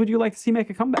brands would you like to see make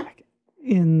a comeback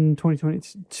in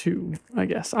 2022? I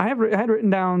guess I had written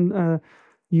down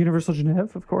Universal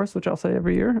Genève, of course, which I'll say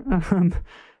every year,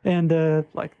 and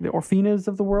like the Orfinas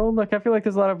of the world. Like, I feel like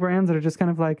there's a lot of brands that are just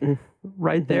kind of like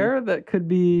right there that could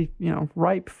be,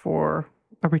 ripe for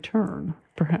a return,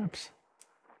 perhaps.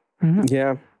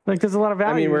 Yeah. Like, there's a lot of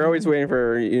value. I mean, we're always waiting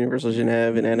for Universal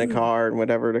Genève and Anacar and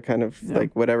whatever to kind of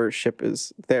like whatever ship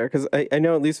is there. Because I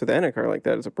know at least with Anacar, like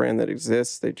that is a brand that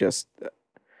exists. They just,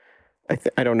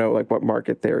 I don't know like what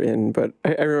market they're in, but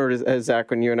I remember as Zach,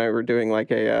 when you and I were doing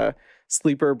like a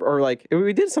sleeper, or like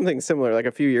we did something similar like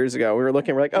a few years ago. We were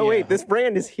looking, we're like, oh wait, this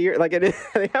brand is here. Like they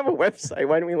have a website.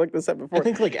 Why didn't we look this up before? I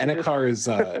think like Anacar is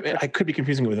I could be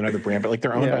confusing it with another brand, but like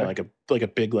they're owned by like a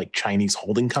big like Chinese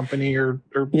holding company or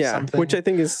something. Which I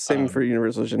think is same for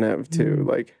Universal Genève too.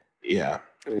 Like yeah.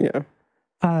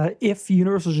 If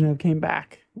Universal Genève came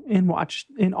back and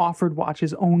offered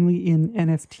watches only in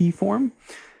NFT form,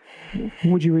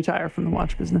 would you retire from the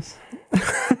watch business?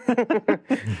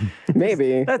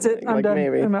 Maybe. That's it. I'm done.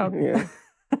 Maybe. I'm out. Yeah.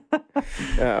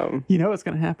 You know what's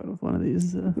going to happen with one of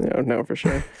these. No, for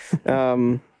sure.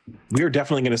 We are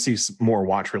definitely going to see more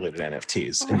watch-related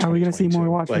NFTs. Are we going to see more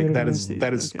watch-related NFTs? NFTs?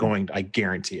 That is going. I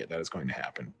guarantee it. That is going to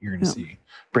happen. You're going to see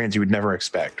brands you would never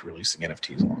expect releasing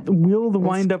NFTs along. Will the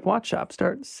Wind-Up Watch Shop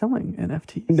start selling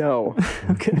NFTs? No.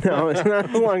 Okay. No, it's not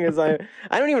as long as I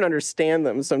don't even understand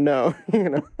them. So no, I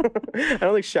don't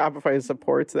think Shopify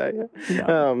supports that yet.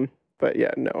 Yeah. But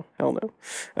yeah, no, hell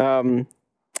no.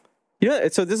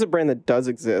 So this is a brand that does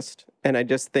exist, and I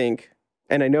just think.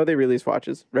 And I know they release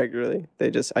watches regularly. I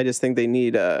just think they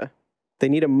need a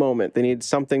moment. They need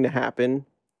something to happen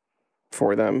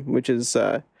for them, which is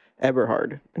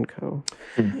Eberhard and Co.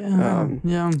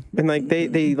 Yeah. And like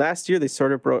they last year they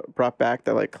sort of brought back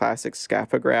the like classic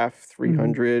Scapograph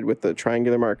 300 with the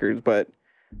triangular markers, but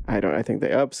I think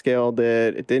they upscaled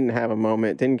it. It didn't have a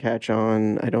moment. Didn't catch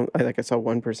on. I saw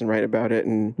one person write about it,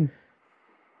 and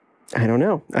I don't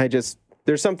know.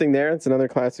 There's something there. It's another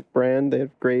classic brand. They have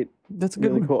That's a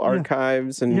good really cool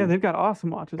archives, and they've got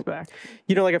awesome watches back.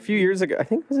 Like a few years ago, I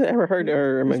think was it Eberhard,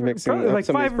 or am I mixing up like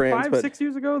some of these brands? 6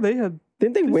 years ago, they had.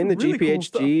 Didn't they win the really cool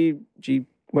GPHG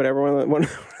whatever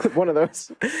one of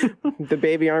those the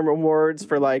Baby Arm Awards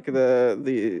for like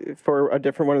for a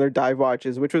different one of their dive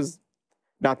watches, which was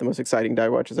not the most exciting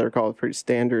dive watches I recall. Pretty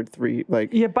standard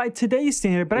by today's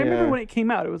standard. But I remember when it came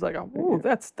out, it was like, oh,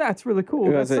 that's really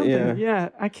cool. That's something. Yeah,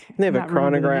 I can't. They have a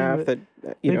chronograph that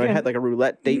it had like a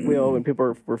roulette date wheel when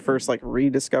people were first like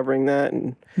rediscovering that.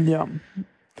 And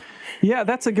yeah,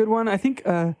 that's a good one. I think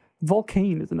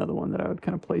Volcane is another one that I would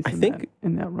kind of place in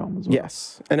that realm as well.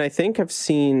 Yes, and I think I've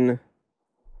seen.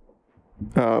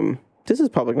 This is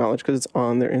public knowledge because it's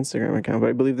on their Instagram account, but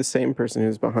I believe the same person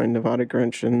who's behind Nevada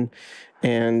Grunch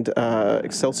and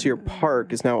Excelsior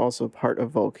Park is now also part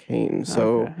of Volcane.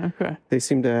 So they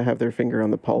seem to have their finger on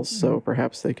the pulse, so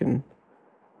perhaps they can...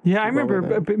 Yeah, I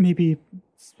remember maybe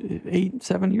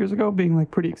 8-7 years ago being like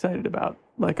pretty excited about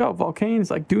like, oh, Volcane is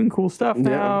like doing cool stuff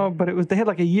now, but they had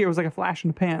like a year, it was like a flash in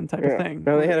the pan type of thing.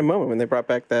 No, they had a moment when they brought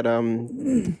back that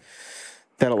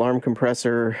that alarm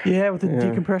compressor. Yeah, with the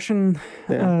decompression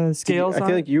scales. I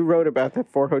feel like you wrote about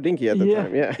that for Hodinkee at the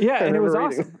time. Yeah. Yeah, and it was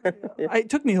awesome. It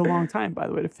took me a long time, by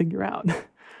the way, to figure out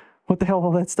what the hell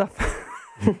all that stuff.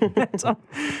 So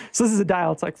this is a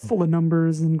dial. It's like full of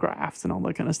numbers and graphs and all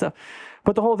that kind of stuff.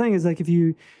 But the whole thing is like if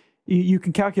you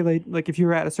can calculate, like if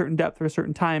you're at a certain depth or a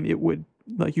certain time, it would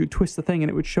like you would twist the thing and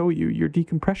it would show you your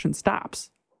decompression stops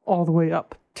all the way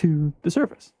up to the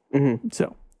surface. Mm-hmm.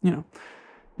 So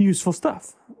useful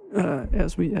stuff,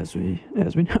 as we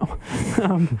know.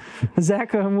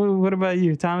 Zach, what about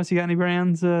you, Thomas? You got any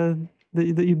brands that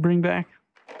you'd bring back?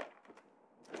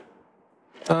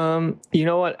 You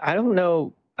know what? I don't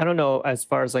know as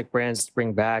far as like brands to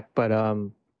bring back, but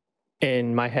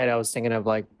in my head I was thinking of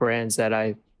like brands that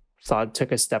I thought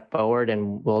took a step forward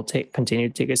and will continue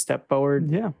to take a step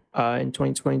forward. Yeah. In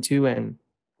 2022, and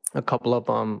a couple of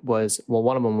them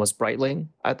one of them was Breitling.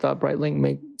 I thought Breitling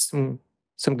made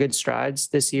some good strides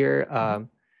this year.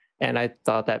 And I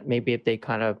thought that maybe if they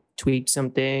kind of tweaked some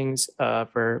things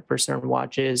for certain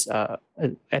watches, I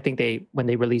think when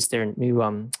they released their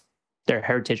new their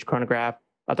heritage chronograph,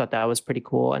 I thought that was pretty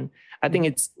cool. And I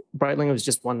think Breitling was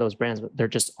just one of those brands, but they're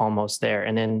just almost there.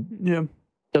 And then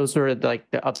those were like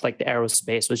the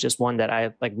aerospace was just one that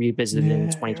I like revisited in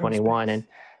 2021. Aerospace. And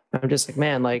I'm just like,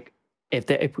 man, like if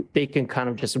they can kind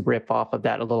of just rip off of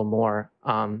that a little more.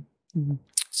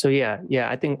 So yeah,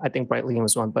 I think Breitling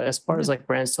was one. But as far as like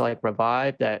brands to like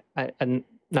revive, that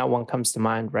not one comes to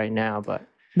mind right now. But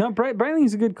no, Breitling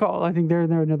is a good call. I think they're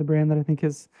another brand that I think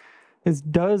has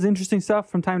does interesting stuff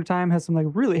from time to time. Has some like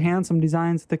really handsome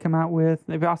designs that they come out with.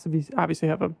 They've also obviously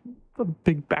have a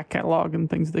big back catalog and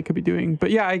things that they could be doing.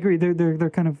 But yeah, I agree. They're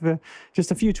kind of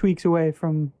just a few tweaks away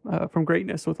from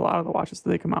greatness with a lot of the watches that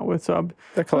they come out with. So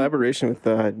the collaboration with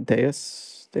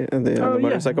Deus, the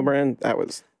motorcycle brand, that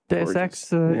was Deus Ex.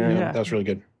 That was really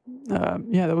good.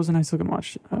 Yeah, that was a nice looking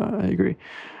watch. I agree.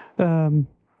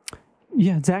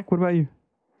 Yeah, Zach, what about you?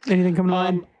 Anything coming to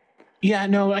mind? Yeah,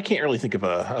 no, I can't really think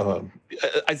of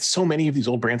so many of these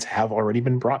old brands have already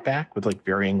been brought back with like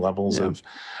varying levels of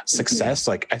success.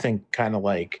 Like I think kind of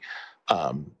like,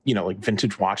 like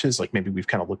vintage watches, like maybe we've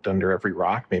kind of looked under every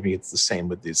rock. Maybe it's the same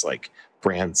with these like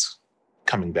brands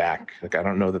coming back. Like, I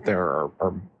don't know that there are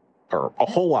a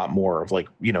whole lot more of like,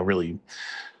 really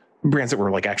brands that were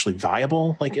like actually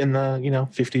viable, like in the,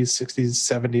 50s, 60s,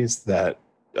 70s that,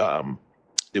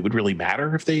 it would really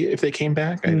matter if they came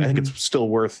back. I think it's still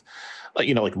worth, like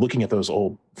looking at those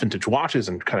old vintage watches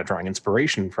and kind of drawing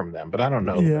inspiration from them. But I don't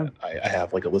know that I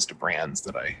have like a list of brands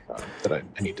that I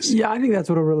need to see. Yeah, I think that's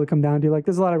what it'll really come down to. Like,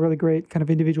 there's a lot of really great kind of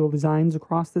individual designs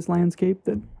across this landscape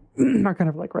that are kind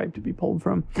of like ripe to be pulled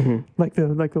from, like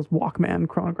those Walkman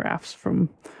chronographs from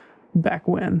back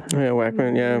when. Oh, yeah,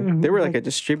 Walkman. Yeah, they were like a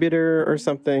distributor or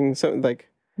something. Something like.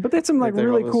 But they had some like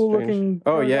really cool looking.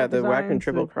 Oh yeah, the Walkman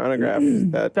triple chronograph.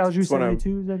 That was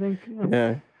 72s, I think.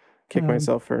 Yeah, kick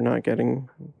myself for not getting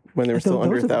when they were still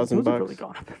under $1,000 bucks. Really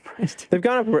gone up in price. They've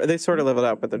gone up. They sort of leveled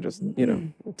out, but they're just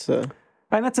it's and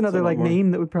that's another like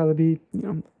name that would probably be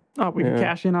we can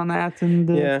cash in on that and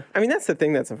yeah. I mean that's the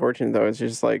thing that's unfortunate though. It's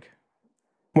just like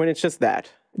when it's just that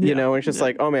when it's just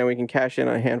like oh man we can cash in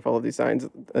on a handful of these signs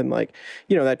and like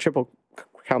that triple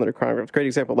calendar chronograph, great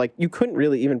example. Like you couldn't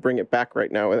really even bring it back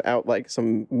right now without like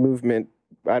some movement.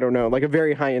 I don't know, like a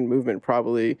very high end movement,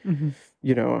 probably.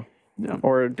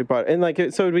 Or and like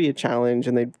so it'd be a challenge,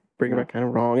 and they'd bring it back kind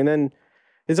of wrong. And then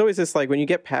there's always this like when you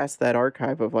get past that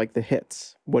archive of like the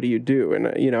hits, what do you do? And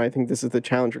I think this is the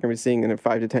challenge we're going to be seeing in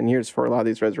 5 to 10 years for a lot of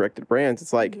these resurrected brands.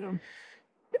 It's like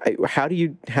how do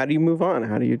you move on?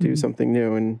 How do you do something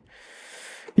new? And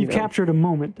you've captured a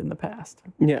moment in the past.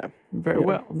 Yeah. Very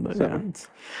well. But, so,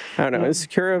 I don't know. Is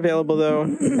Sakura available though?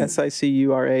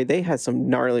 SICURA. They had some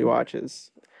gnarly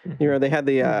watches. They had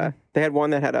they had one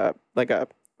that had a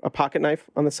pocket knife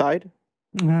on the side.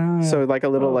 So like a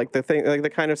little like the thing like the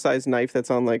kind of size knife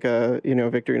that's on like a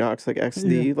Victorinox like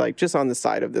XD like just on the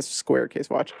side of this square case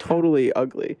watch. Totally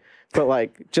ugly, but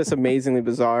like just amazingly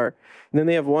bizarre. And then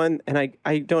they have one, and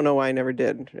I don't know why I never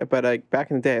did, but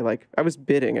back in the day, like I was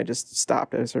bidding, I just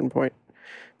stopped at a certain point.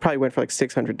 Probably went for like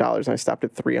 $600, and I stopped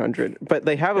at $300. But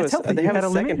they have a second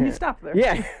hand. You stopped there.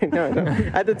 Yeah, no.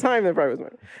 At the time, that probably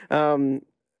was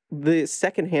the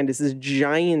second hand is this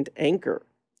giant anchor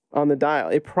on the dial.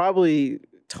 It probably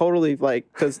totally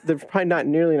because there's probably not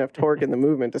nearly enough torque in the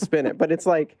movement to spin it, but it's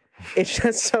like it's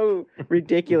just so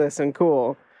ridiculous and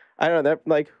cool. I don't know that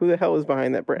like who the hell was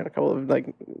behind that brand? A couple of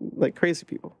like crazy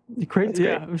people. Crazy,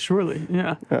 yeah, surely,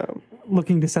 yeah.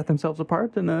 Looking to set themselves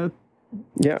apart in a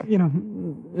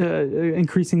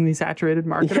increasingly saturated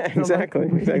market. Yeah, exactly.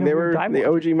 They were the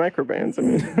OG micro bands. I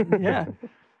mean,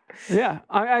 yeah.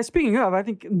 I speaking of, I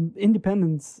think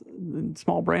independents and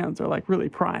small brands are like really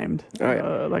primed.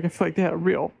 Like I feel like they had a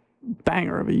real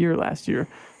banger of a year last year,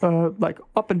 like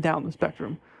up and down the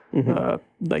spectrum.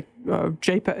 JPEG,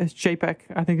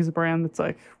 I think, is a brand that's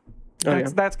like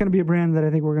that's going to be a brand that I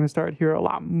think we're going to start hear a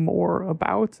lot more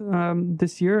about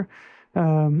this year.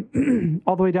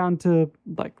 All the way down to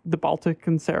like the Baltic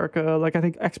and Serica. Like I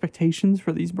think expectations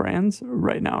for these brands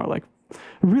right now are like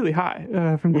really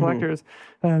high from collectors.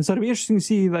 So it'll be interesting to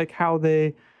see like how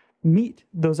they meet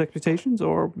those expectations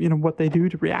or what they do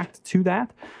to react to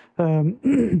that. I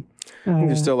think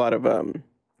there's still a lot of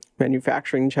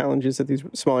manufacturing challenges that these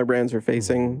smaller brands are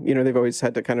facing. They've always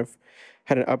had to kind of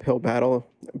had an uphill battle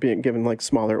being given like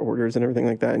smaller orders and everything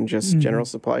like that, and just general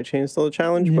supply chain is still a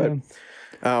challenge. But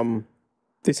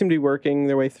they seem to be working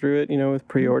their way through it, with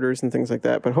pre-orders and things like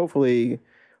that. But hopefully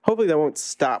that won't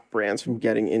stop brands from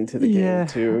getting into the game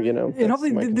too. And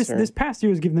hopefully this past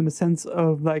year has given them a sense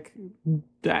of like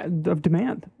of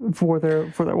demand for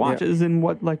their watches and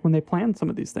what like when they plan some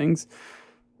of these things.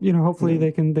 Hopefully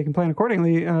they can plan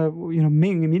accordingly.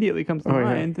 Ming immediately comes to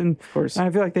mind, and of course. I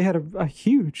feel like they had a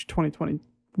huge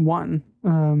 2021.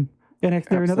 And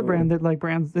they're another brand that like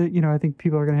brands that I think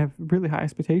people are going to have really high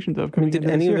expectations of. Did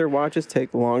any of their watches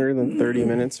take longer than 30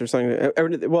 minutes or something?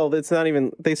 Well, it's not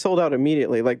even. They sold out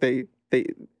immediately. Like they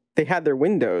had their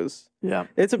windows. Yeah,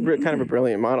 it's kind of a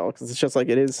brilliant model because it's just like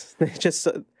it is.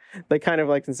 They kind of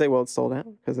like can say, well, it's sold out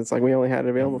because it's like we only had it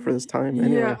available for this time.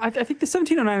 Anyway. Yeah, I think the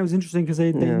 1709 was interesting because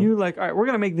they knew like, all right, we're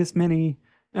going to make this many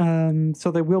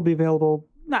So they will be available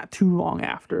not too long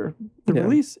after the Yeah.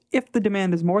 release. If the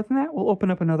demand is more than that, we'll open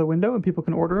up another window and people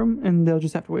can order them, and they'll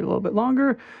just have to wait a little bit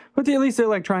longer. But at least they're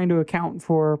like trying to account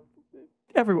for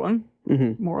everyone,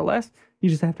 more or less. You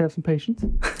just have to have some patience,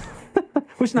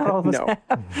 which not all of us No.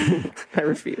 have. I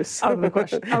refuse. Out of the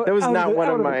question. That was Out not one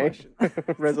out of the my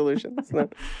question. resolutions.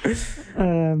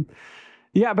 No.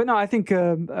 Yeah, but no, I think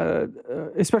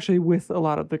especially with a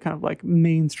lot of the kind of like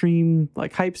mainstream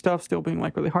like hype stuff still being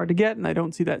like really hard to get, and I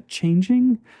don't see that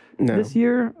changing No. this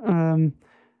year.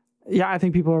 Yeah, I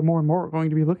think people are more and more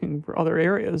going to be looking for other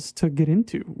areas to get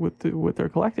into with their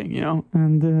collecting,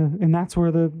 and that's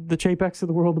where the Chapeks of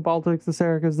the world, the Baltics, the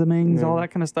Serikas, the Mings, all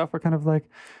that kind of stuff are kind of like,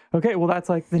 okay, well that's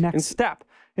like the next step,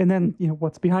 and then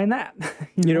what's behind that?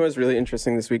 You know, it was really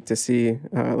interesting this week to see,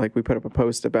 like we put up a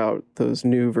post about those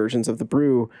new versions of the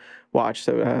Brew watch,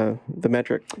 so the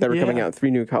Metric that were coming Yeah. out, 3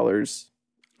 new colors,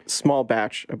 small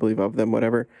batch, I believe, of them,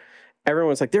 whatever. Everyone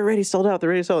was like, they're already sold out. They're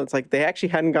already sold out. It's like they actually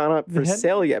hadn't gone up for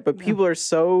sale yet, but people are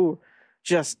so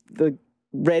just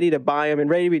ready to buy them and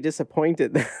ready to be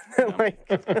disappointed. Like,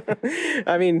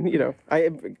 I mean,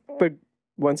 but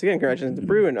once again, congratulations to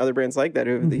Brew and other brands like that.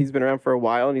 He's been around for a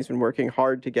while and he's been working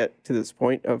hard to get to this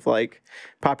point of like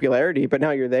popularity. But now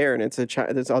you're there, and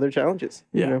there's other challenges.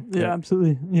 Yeah,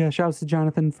 absolutely. Yeah, shouts to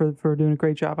Jonathan for doing a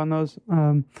great job on those.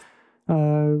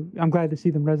 I'm glad to see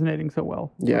them resonating so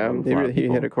well. Yeah, with a lot of he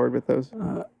people. hit a chord with those.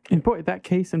 And boy, that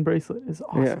case and bracelet is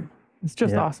awesome. Yeah. It's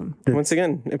just Yeah. awesome. Once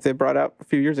again, if they brought out a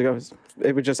few years ago,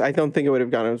 it would just, I don't think it would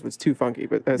have gone. It was too funky,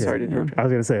 but sorry to interrupt. I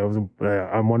was gonna say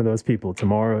I'm one of those people.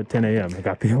 Tomorrow at 10 a.m. I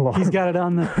got the alarm. He's got it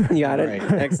on the. You got it.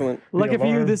 Right. Excellent. Lucky for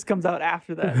you, alarm. this comes out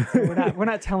after that. So we're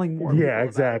not telling more. people Yeah, about it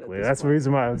exactly. at this That's the point.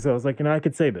 reason why. So I was like, I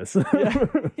could say this.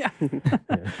 Yeah.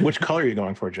 Which color are you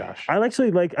going for, Josh? I actually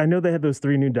like. I know they had those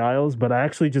 3 new dials, but I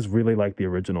actually just really like the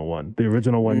original one. The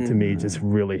original one to me just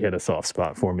really hit a soft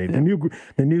spot for me. The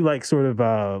new like sort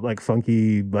of like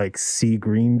funky like sea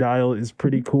green dial is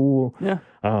pretty cool. Yeah.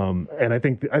 And I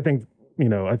think the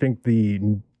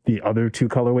other 2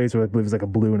 colorways, where I believe it's like a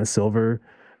blue and a silver,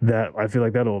 that I feel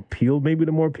like that'll appeal maybe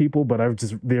to more people. But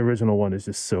the original one is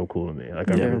just so cool to me.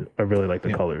 Like I really like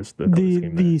the colors. The color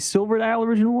scheme there. The silver dial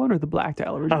original one or the black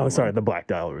dial original? Oh, sorry, one? the black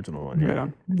dial original one. Right Yeah.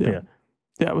 on.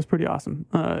 Yeah. It was pretty awesome.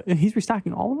 And he's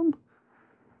restocking all of them.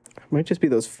 Might just be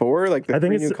those 4, like the I think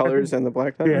 3 it's- new I colors think- and the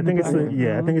black. Yeah, I think it's black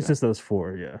one. I think it's just those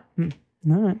 4. Yeah.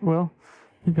 All right. Well,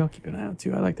 maybe I'll keep an eye out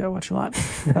too. I like that watch a lot.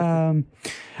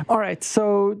 All right.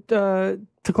 So to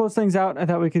close things out, I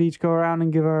thought we could each go around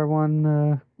and give our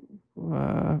one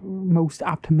most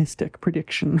optimistic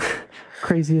prediction,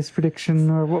 craziest prediction,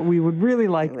 or what we would really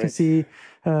like to Right. see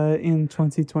in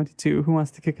 2022. Who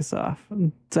wants to kick us off?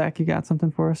 Zach, you got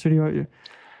something for us, or do you want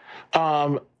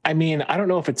to? I mean, I don't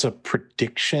know if it's a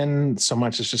prediction so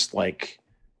much as just like,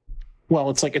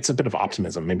 well, it's a bit of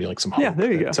optimism, maybe like some hope. Yeah,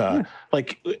 there you that, go. Yeah.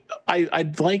 Like,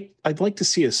 I'd like to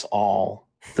see us all,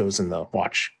 those in the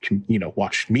watch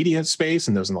media space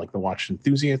and those in like the watch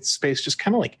enthusiast space, just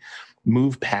kind of like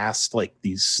move past like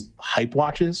these hype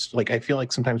watches. Like, I feel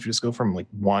like sometimes we just go from like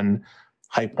one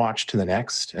hype watch to the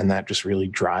next, and that just really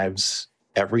drives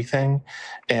everything.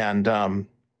 And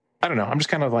I don't know. I'm just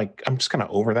kind of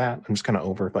over that. I'm just kind of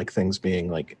over like things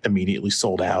being like immediately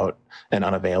sold out and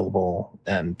unavailable,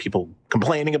 and people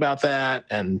complaining about that.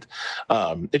 And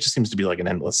it just seems to be like an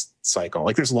endless cycle.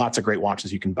 Like, there's lots of great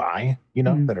watches you can buy,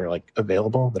 that are like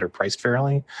available, that are priced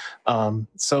fairly.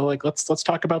 So like, let's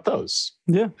talk about those.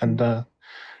 Yeah. And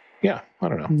yeah, I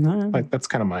don't know. No. Like, that's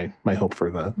kind of my hope for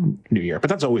the new year.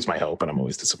 But that's always my hope, and I'm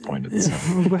always disappointed. So.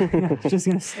 Yeah, just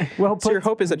gonna say. Well So your put.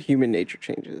 hope is that human nature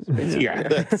changes. Basically. Yeah,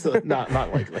 that's not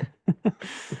likely.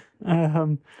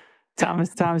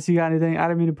 Thomas, you got anything? I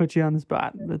don't mean to put you on the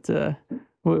spot, but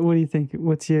what do you think? You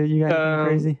got anything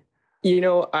crazy?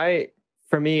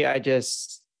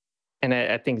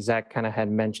 I think Zach kind of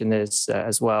had mentioned this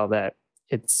as well, that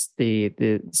it's the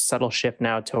subtle shift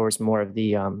now towards more of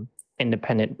the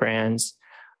independent brands.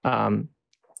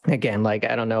 Again, like,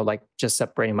 I don't know, like just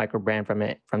separating micro brand from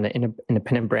the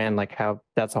independent brand, like how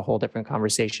that's a whole different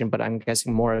conversation. But I'm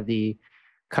guessing more of the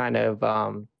kind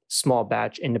of small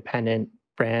batch independent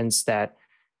brands that,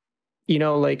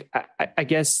 like I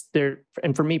guess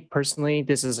and for me personally,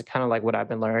 this is kind of like what I've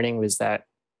been learning was that,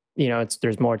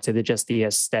 there's more to just the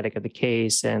aesthetic of the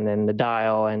case and then the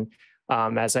dial. And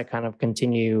as I kind of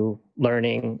continue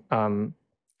learning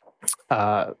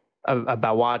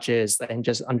about watches and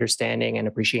just understanding and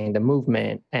appreciating the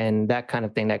movement and that kind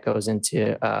of thing that goes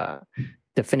into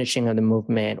the finishing of the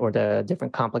movement or the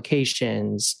different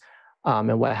complications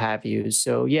and what have you.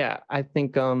 So yeah, I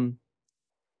think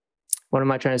what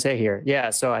am I trying to say here?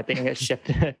 Yeah, so I think a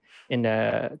shift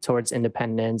towards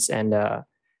independence and I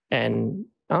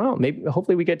don't know, maybe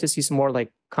hopefully we get to see some more like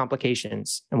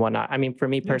complications and whatnot. I mean, for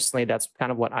me personally, that's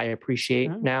kind of what I appreciate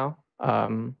now.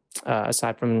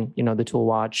 Aside from the tool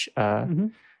watch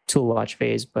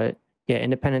phase, but yeah,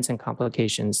 independence and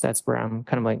complications. That's where I'm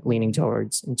kind of like leaning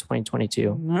towards in 2022.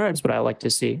 All right, that's what I like to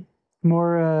see.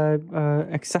 More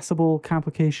accessible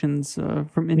complications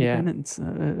from independence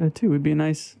too would be a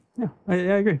nice. Yeah, I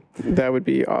agree. That would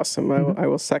be awesome. I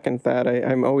will second that.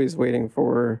 I'm always waiting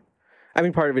for. I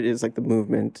mean, part of it is like the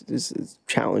movement is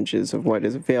challenges of what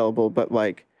is available, but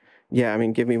like, yeah, I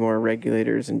mean, give me more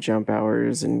regulators and jump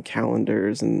hours and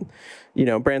calendars and,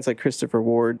 brands like Christopher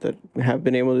Ward that have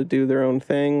been able to do their own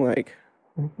thing. Like,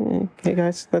 hey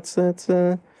guys, let's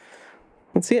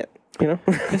see it.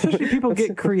 Especially people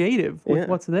get creative with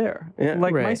what's there. Yeah.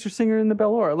 Like Meistersinger and the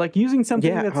Bellora, like using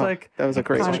something that's like that was a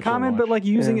great kind of common, but like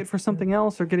using it for something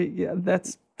else or getting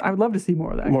I would love to see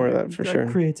more of that. More of that for sure.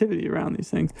 Creativity around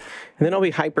these things. And then I'll be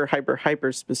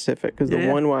hyper specific because the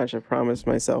one watch I promised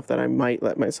myself that I might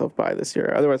let myself buy this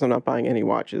year. Otherwise, I'm not buying any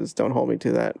watches. Don't hold me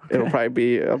to that. Okay. It'll probably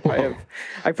be.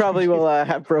 I probably will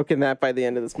have broken that by the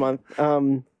end of this month.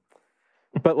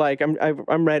 But like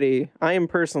I'm ready. I am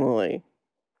personally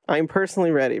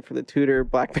ready for the Tudor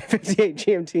Black Bay 58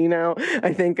 GMT now.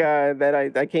 I think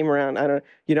that I came around. I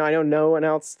know no one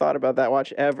else thought about that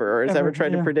watch ever or has ever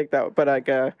tried to predict that. But like,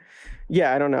 I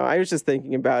don't know. I was just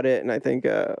thinking about it, and I think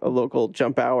a local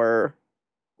jump hour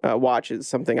watch is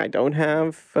something I don't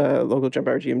have. Local jump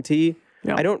hour GMT.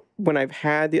 Yeah. I don't. When I've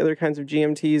had the other kinds of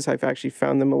GMTs, I've actually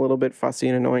found them a little bit fussy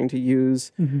and annoying to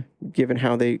use, given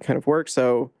how they kind of work.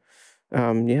 So,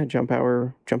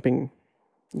 jumping.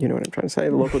 You know what I'm trying to say?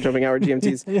 The local jumping hour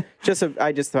GMTs.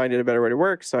 I just find it a better way to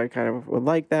work, so I kind of would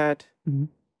like that. And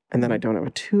then I don't have a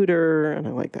Tudor, and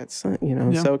I like that. So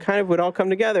it kind of would all come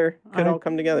together. All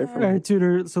come together for me. All right,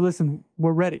 Tudor. So listen,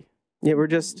 we're ready. Yeah, we're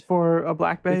just for a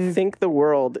Black Bay. I think the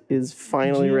world is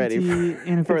finally GMT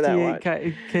ready for that watch.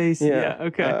 Case. Yeah.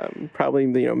 Okay. Probably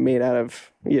made out of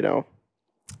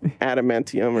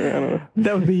adamantium, or I don't know.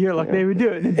 That would be your luck. They would do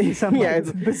it. It'd be some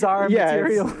it's bizarre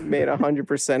material. It's made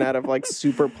 100% out of like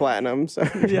super platinum. So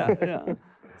yeah.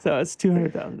 So it's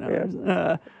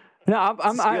 $200,000.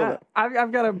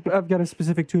 I've got a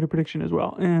specific Tudor prediction as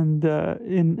well, and I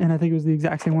think it was the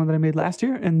exact same one that I made last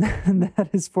year, and that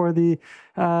is for the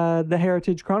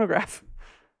Heritage chronograph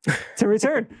to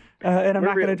return. And I'm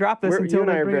not going to drop this until you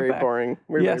and I are very back. boring.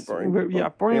 We're very boring.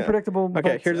 Boring and predictable.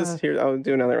 Okay, here. I'll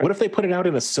do another one. What if they put it out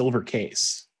in a silver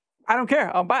case? I don't care.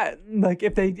 I'll buy it. Like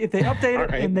if they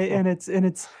update it and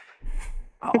it's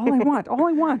all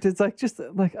I want is like just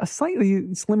like a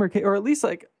slightly slimmer case, or at least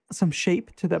like some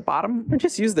shape to the bottom. Or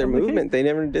just use their movement. They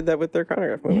never did that with their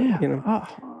chronograph movement. Yeah.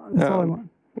 That's all I want.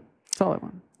 That's all I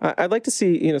want. I'd like to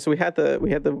see. So we had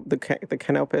the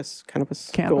Canopus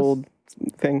gold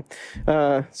thing,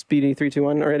 Speedy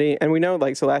 321 already, and we know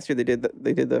last year they did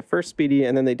the first Speedy,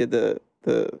 and then they did the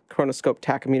Chronoscope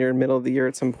tachometer in the middle of the year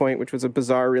at some point, which was a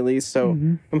bizarre release. So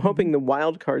I'm hoping the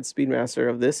wildcard Speedmaster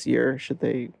of this year, should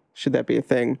that be a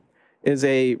thing, is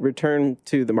a return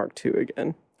to the Mark II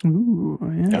again. Ooh,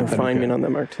 yeah. Refinement on the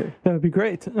Mark II. That would be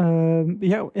great. And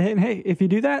hey, if you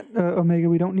do that, Omega,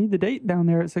 we don't need the date down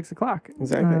there at 6:00.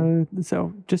 Exactly.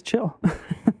 So just chill.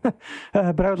 But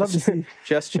I would love to see.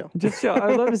 Just chill. Just chill. I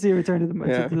would love to see a return to the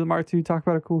Mark II. Talk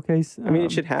about a cool case. I mean,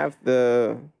 it should have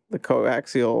the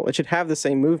coaxial. It should have the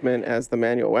same movement as the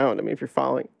manual wound. I mean, if you're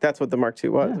following, that's what the Mark II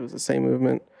was. It was the same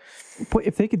movement. But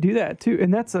if they could do that too,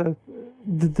 and that's the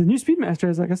new Speedmaster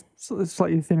has like a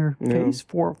slightly thinner case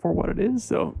for what it is.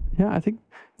 So yeah, I think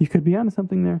you could be onto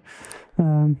something there.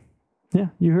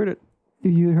 You heard it.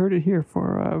 You heard it here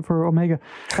for Omega.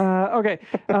 Okay,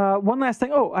 one last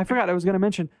thing. Oh, I forgot. I was going to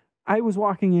mention. I was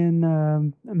walking in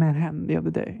Manhattan the other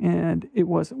day, and it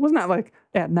was not like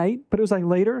at night, but it was like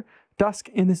later, dusk,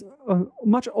 and this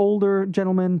much older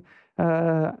gentleman.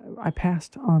 I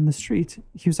passed on the street.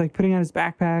 He was like putting on his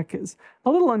backpack. It's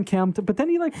a little unkempt, but then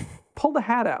he like pulled a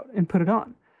hat out and put it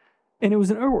on, and it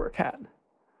was an Urwerk hat.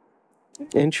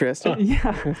 Interesting.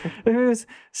 Yeah, it was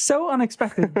so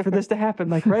unexpected for this to happen,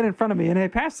 like right in front of me. And I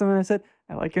passed him and I said,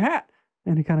 "I like your hat."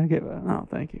 And he kind of gave "Oh,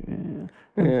 thank you."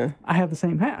 Yeah. I have the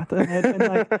same hat, and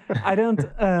like I don't.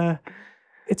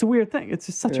 It's a weird thing. It's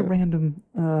just such a random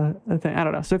thing. I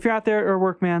don't know. So if you're out there or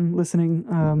workman listening,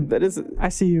 that is, I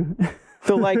see you.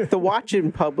 the watch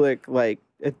in public,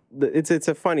 it's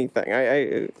a funny thing.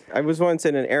 I was once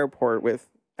in an airport with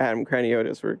Adam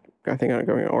Craniotis. We're I think on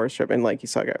going on an Oris trip, and he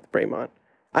saw a guy with Braemont.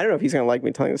 I don't know if he's gonna like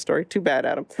me telling the story. Too bad,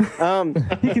 Adam.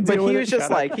 But he was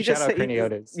just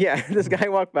Craniotis. Yeah, this guy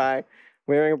walked by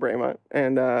wearing a Braymont,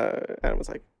 and Adam was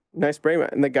like, "Nice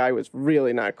Braymont," and the guy was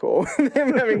really not cool.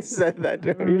 Him having said that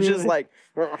to him, he was just like,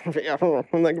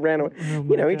 and like ran away.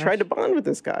 He tried to bond with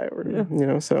this guy,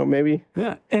 or so maybe.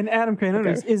 Yeah, and Adam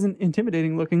Cranonis isn't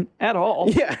intimidating looking at all.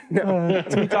 Yeah, no.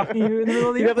 To be talking to you in the middle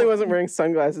of the He definitely airport. wasn't wearing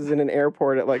sunglasses in an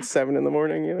airport at like 7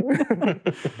 a.m.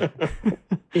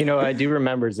 I do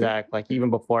remember Zach, like even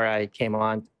before I came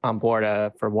on board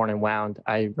for Worn and Wound,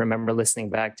 I remember listening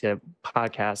back to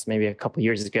podcasts maybe a couple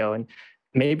years ago, and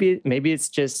maybe it's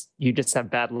just you just have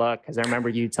bad luck, because I remember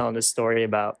you telling this story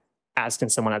about asking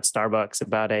someone at Starbucks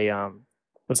about it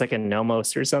was like a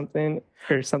Nomos or something like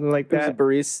It was a that.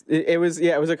 barista. It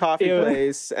was a coffee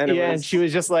place, and And she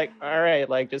was just like, "All right,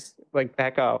 like just like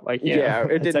back off." Like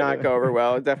it did not go over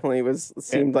well. It definitely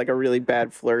seemed like a really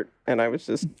bad flirt, and I was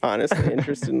just honestly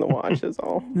interested in the watch. Is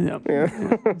all. Yeah.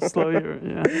 Slow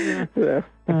you.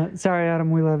 Yeah. Sorry,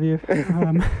 Adam. We love you.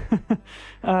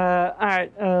 All right,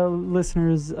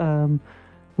 listeners.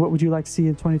 What would you like to see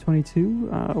in 2022?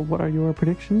 What are your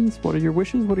predictions? What are your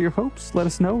wishes? What are your hopes? Let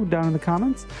us know down in the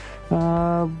comments.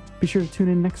 Be sure to tune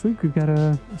in next week. We've got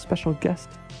a special guest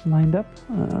lined up,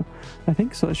 I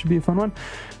think, so that should be a fun one.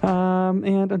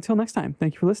 And until next time,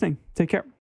 thank you for listening. Take care.